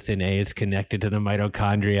urolithin A is connected to the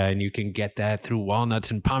mitochondria, and you can get that through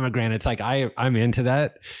walnuts and pomegranates. Like I'm into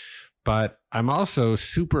that, but I'm also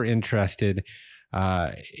super interested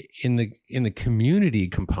in the community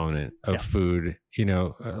component of food,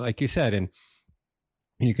 like you said, and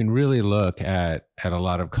you can really look at a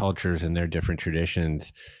lot of cultures and their different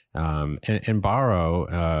traditions, and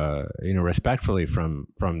borrow, respectfully from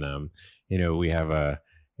them. We have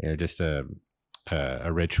just a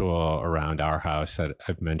ritual around our house that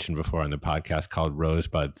I've mentioned before on the podcast called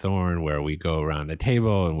Rosebud Thorn, where we go around the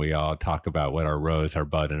table and we all talk about what our rose, our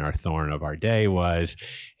bud, and our thorn of our day was.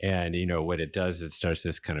 And, what it does, it starts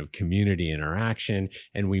this kind of community interaction,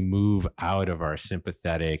 and we move out of our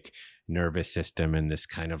sympathetic nervous system and this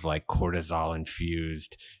kind of like cortisol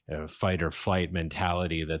infused fight or flight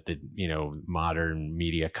mentality that the modern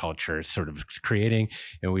media culture is sort of creating,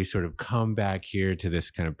 and we sort of come back here to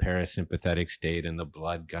this kind of parasympathetic state, and the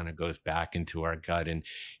blood kind of goes back into our gut, and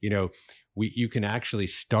you can actually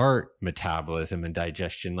start metabolism and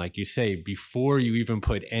digestion, like you say, before you even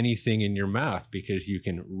put anything in your mouth, because you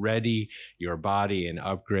can ready your body and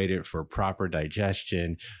upgrade it for proper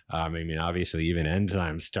digestion. Obviously, even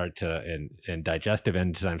enzymes start to, and digestive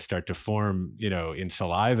enzymes start to form, in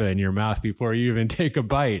saliva in your mouth before you even take a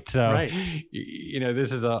bite. So, right.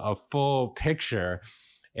 This is a full picture.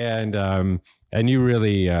 And you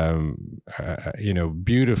really,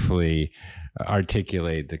 beautifully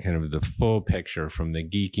articulate the kind of the full picture from the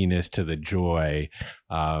geekiness to the joy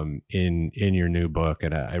in your new book.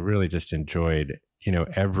 And I really just enjoyed,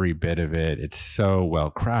 every bit of it. It's so well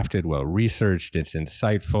crafted, well researched, it's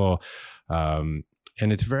insightful.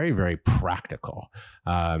 And it's very, very practical,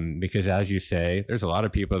 because as you say, there's a lot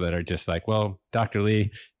of people that are just like, well, Dr.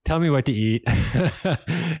 Lee, tell me what to eat.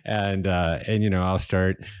 and I'll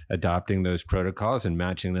start adopting those protocols and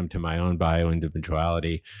matching them to my own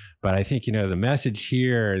bio-individuality. But I think, the message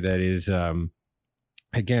here that is,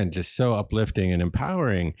 again, just so uplifting and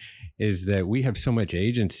empowering is that we have so much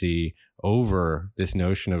agency over this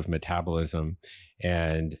notion of metabolism.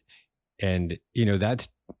 And that's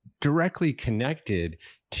directly connected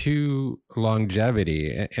to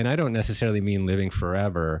longevity. And I don't necessarily mean living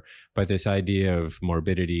forever, but this idea of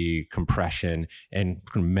morbidity, compression, and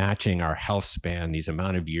matching our health span, these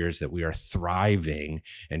amount of years that we are thriving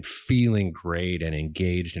and feeling great and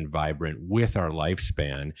engaged and vibrant with our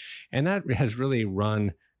lifespan. And that has really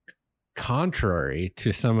run contrary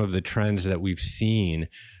to some of the trends that we've seen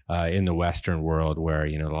in the Western world, where,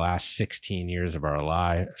 the last 16 years of our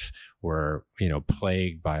lives were,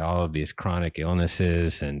 plagued by all of these chronic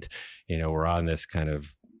illnesses. And, we're on this kind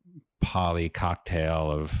of poly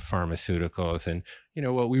cocktail of pharmaceuticals. And,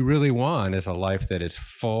 what we really want is a life that is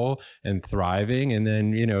full and thriving. And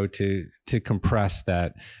then, to compress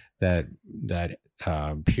that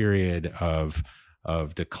period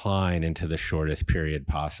of decline into the shortest period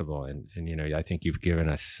possible. And I think you've given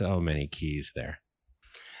us so many keys there.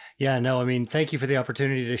 Yeah, no, thank you for the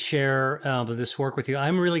opportunity to share this work with you.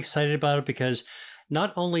 I'm really excited about it because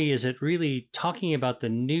not only is it really talking about the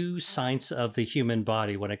new science of the human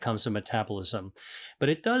body when it comes to metabolism, but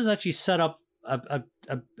it does actually set up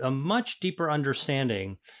a much deeper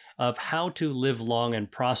understanding of how to live long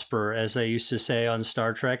and prosper, as they used to say on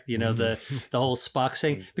Star Trek, the whole Spock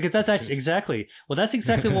saying, because that's actually exactly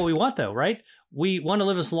what we want though, right? We want to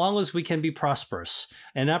live as long as we can be prosperous.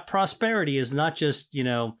 And that prosperity is not just,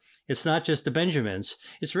 it's not just the Benjamins.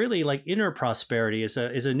 It's really like inner prosperity is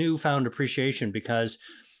a newfound appreciation, because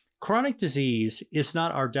chronic disease is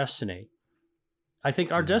not our destiny. I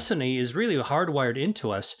think our destiny is really hardwired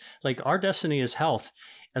into us. Like, our destiny is health.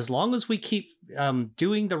 As long as we keep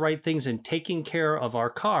doing the right things and taking care of our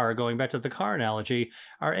car, going back to the car analogy,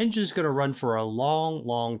 our engine's going to run for a long,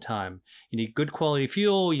 long time. You need good quality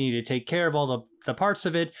fuel. You need to take care of all the parts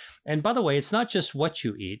of it. And by the way, it's not just what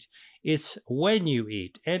you eat. It's when you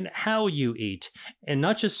eat and how you eat. And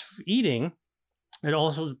not just eating, it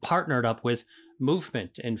also partnered up with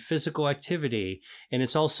movement and physical activity. And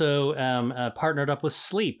it's also partnered up with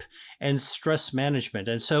sleep and stress management.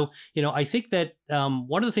 And so, I think that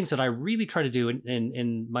one of the things that I really try to do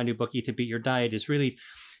in my new book, Eat to Beat Your Diet, is really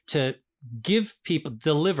to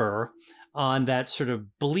deliver on that sort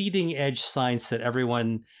of bleeding edge science that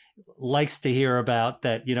everyone likes to hear about,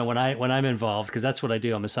 that, when I'm involved, because that's what I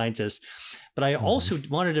do. I'm a scientist. But I also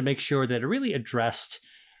wanted to make sure that it really addressed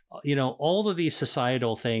all of these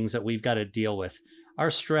societal things that we've got to deal with. Our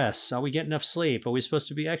stress, are we getting enough sleep? Are we supposed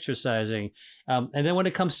to be exercising? And then when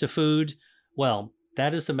it comes to food, well,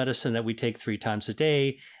 that is the medicine that we take 3 times a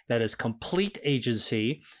day. That is complete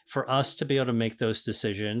agency for us to be able to make those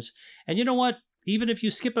decisions. And you know what? Even if you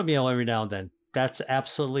skip a meal every now and then, that's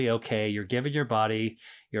absolutely okay. You're giving your body,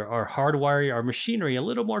 our hardwire, our machinery a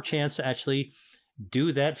little more chance to actually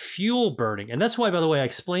do that fuel burning. And that's why, by the way, I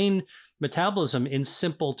explain metabolism in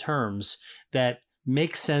simple terms that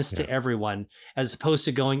make sense to everyone, as opposed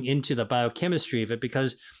to going into the biochemistry of it,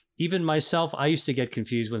 because even myself, I used to get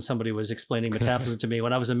confused when somebody was explaining metabolism to me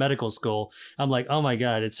when I was in medical school. I'm like, oh my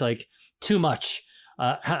God, it's like too much.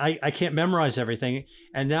 I can't memorize everything.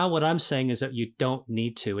 And now what I'm saying is that you don't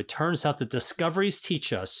need to. It turns out that discoveries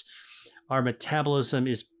teach us our metabolism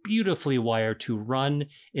is beautifully wired to run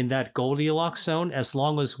in that Goldilocks zone, as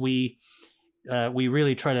long as we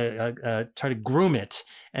really try to groom it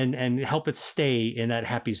and help it stay in that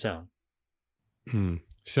happy zone.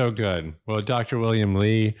 So good. Well, Dr. William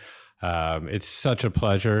Li, it's such a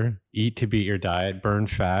pleasure. Eat to beat your diet, burn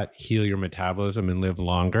fat, heal your metabolism, and live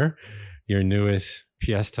longer. Your newest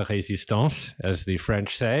pièce de résistance, as the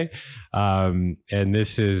French say. And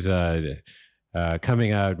this is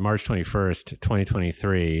coming out March 21st,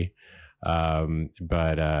 2023.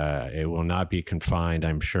 But it will not be confined,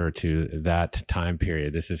 I'm sure, to that time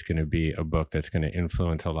period. This is going to be a book that's going to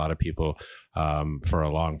influence a lot of people for a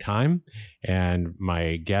long time. And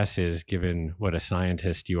my guess is, given what a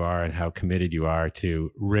scientist you are and how committed you are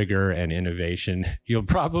to rigor and innovation, you'll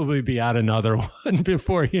probably be out another one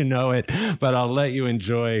before you know it. But I'll let you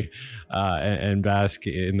enjoy and bask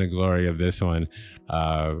in the glory of this one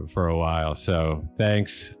for a while. So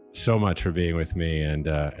thanks so much for being with me, and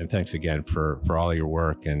thanks again for all your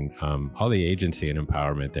work and all the agency and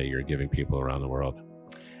empowerment that you're giving people around the world.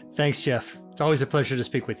 Thanks, Jeff. It's always a pleasure to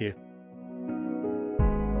speak with you.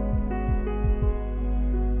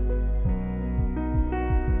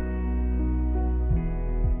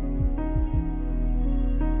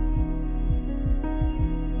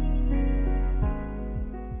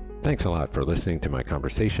 Thanks a lot for listening to my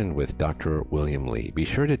conversation with Dr. William Li. Be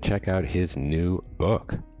sure to check out his new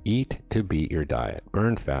book, Eat to Beat Your Diet,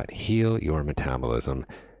 Burn Fat, Heal Your Metabolism,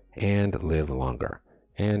 and Live Longer.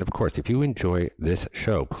 And of course, if you enjoy this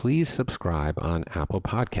show, please subscribe on Apple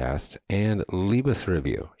Podcasts and leave us a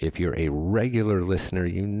review. If you're a regular listener,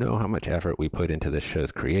 you know how much effort we put into this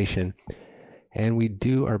show's creation, and we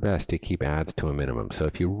do our best to keep ads to a minimum. So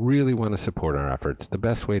if you really want to support our efforts, the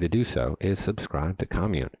best way to do so is subscribe to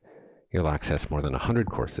Commune. You'll access more than 100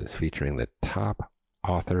 courses featuring the top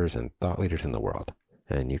authors and thought leaders in the world.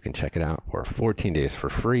 And you can check it out for 14 days for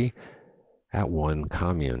free at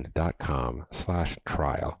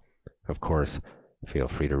onecommune.com/trial. Of course, feel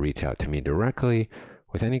free to reach out to me directly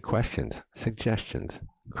with any questions, suggestions,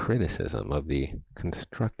 criticism of the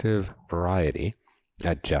constructive variety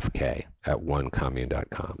at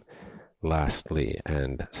jeffk@onecommune.com. Lastly,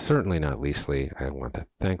 and certainly not leastly, I want to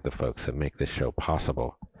thank the folks that make this show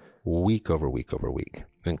possible week over week over week,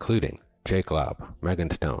 including Jake Laub,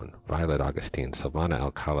 Megan Stone, Violet Augustine, Silvana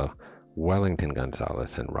Alcala, Wellington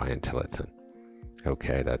Gonzalez, and Ryan Tillotson.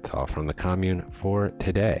 Okay, that's all from the Commune for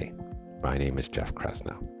today. My name is Jeff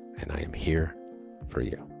Krasno, and I am here for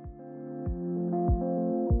you.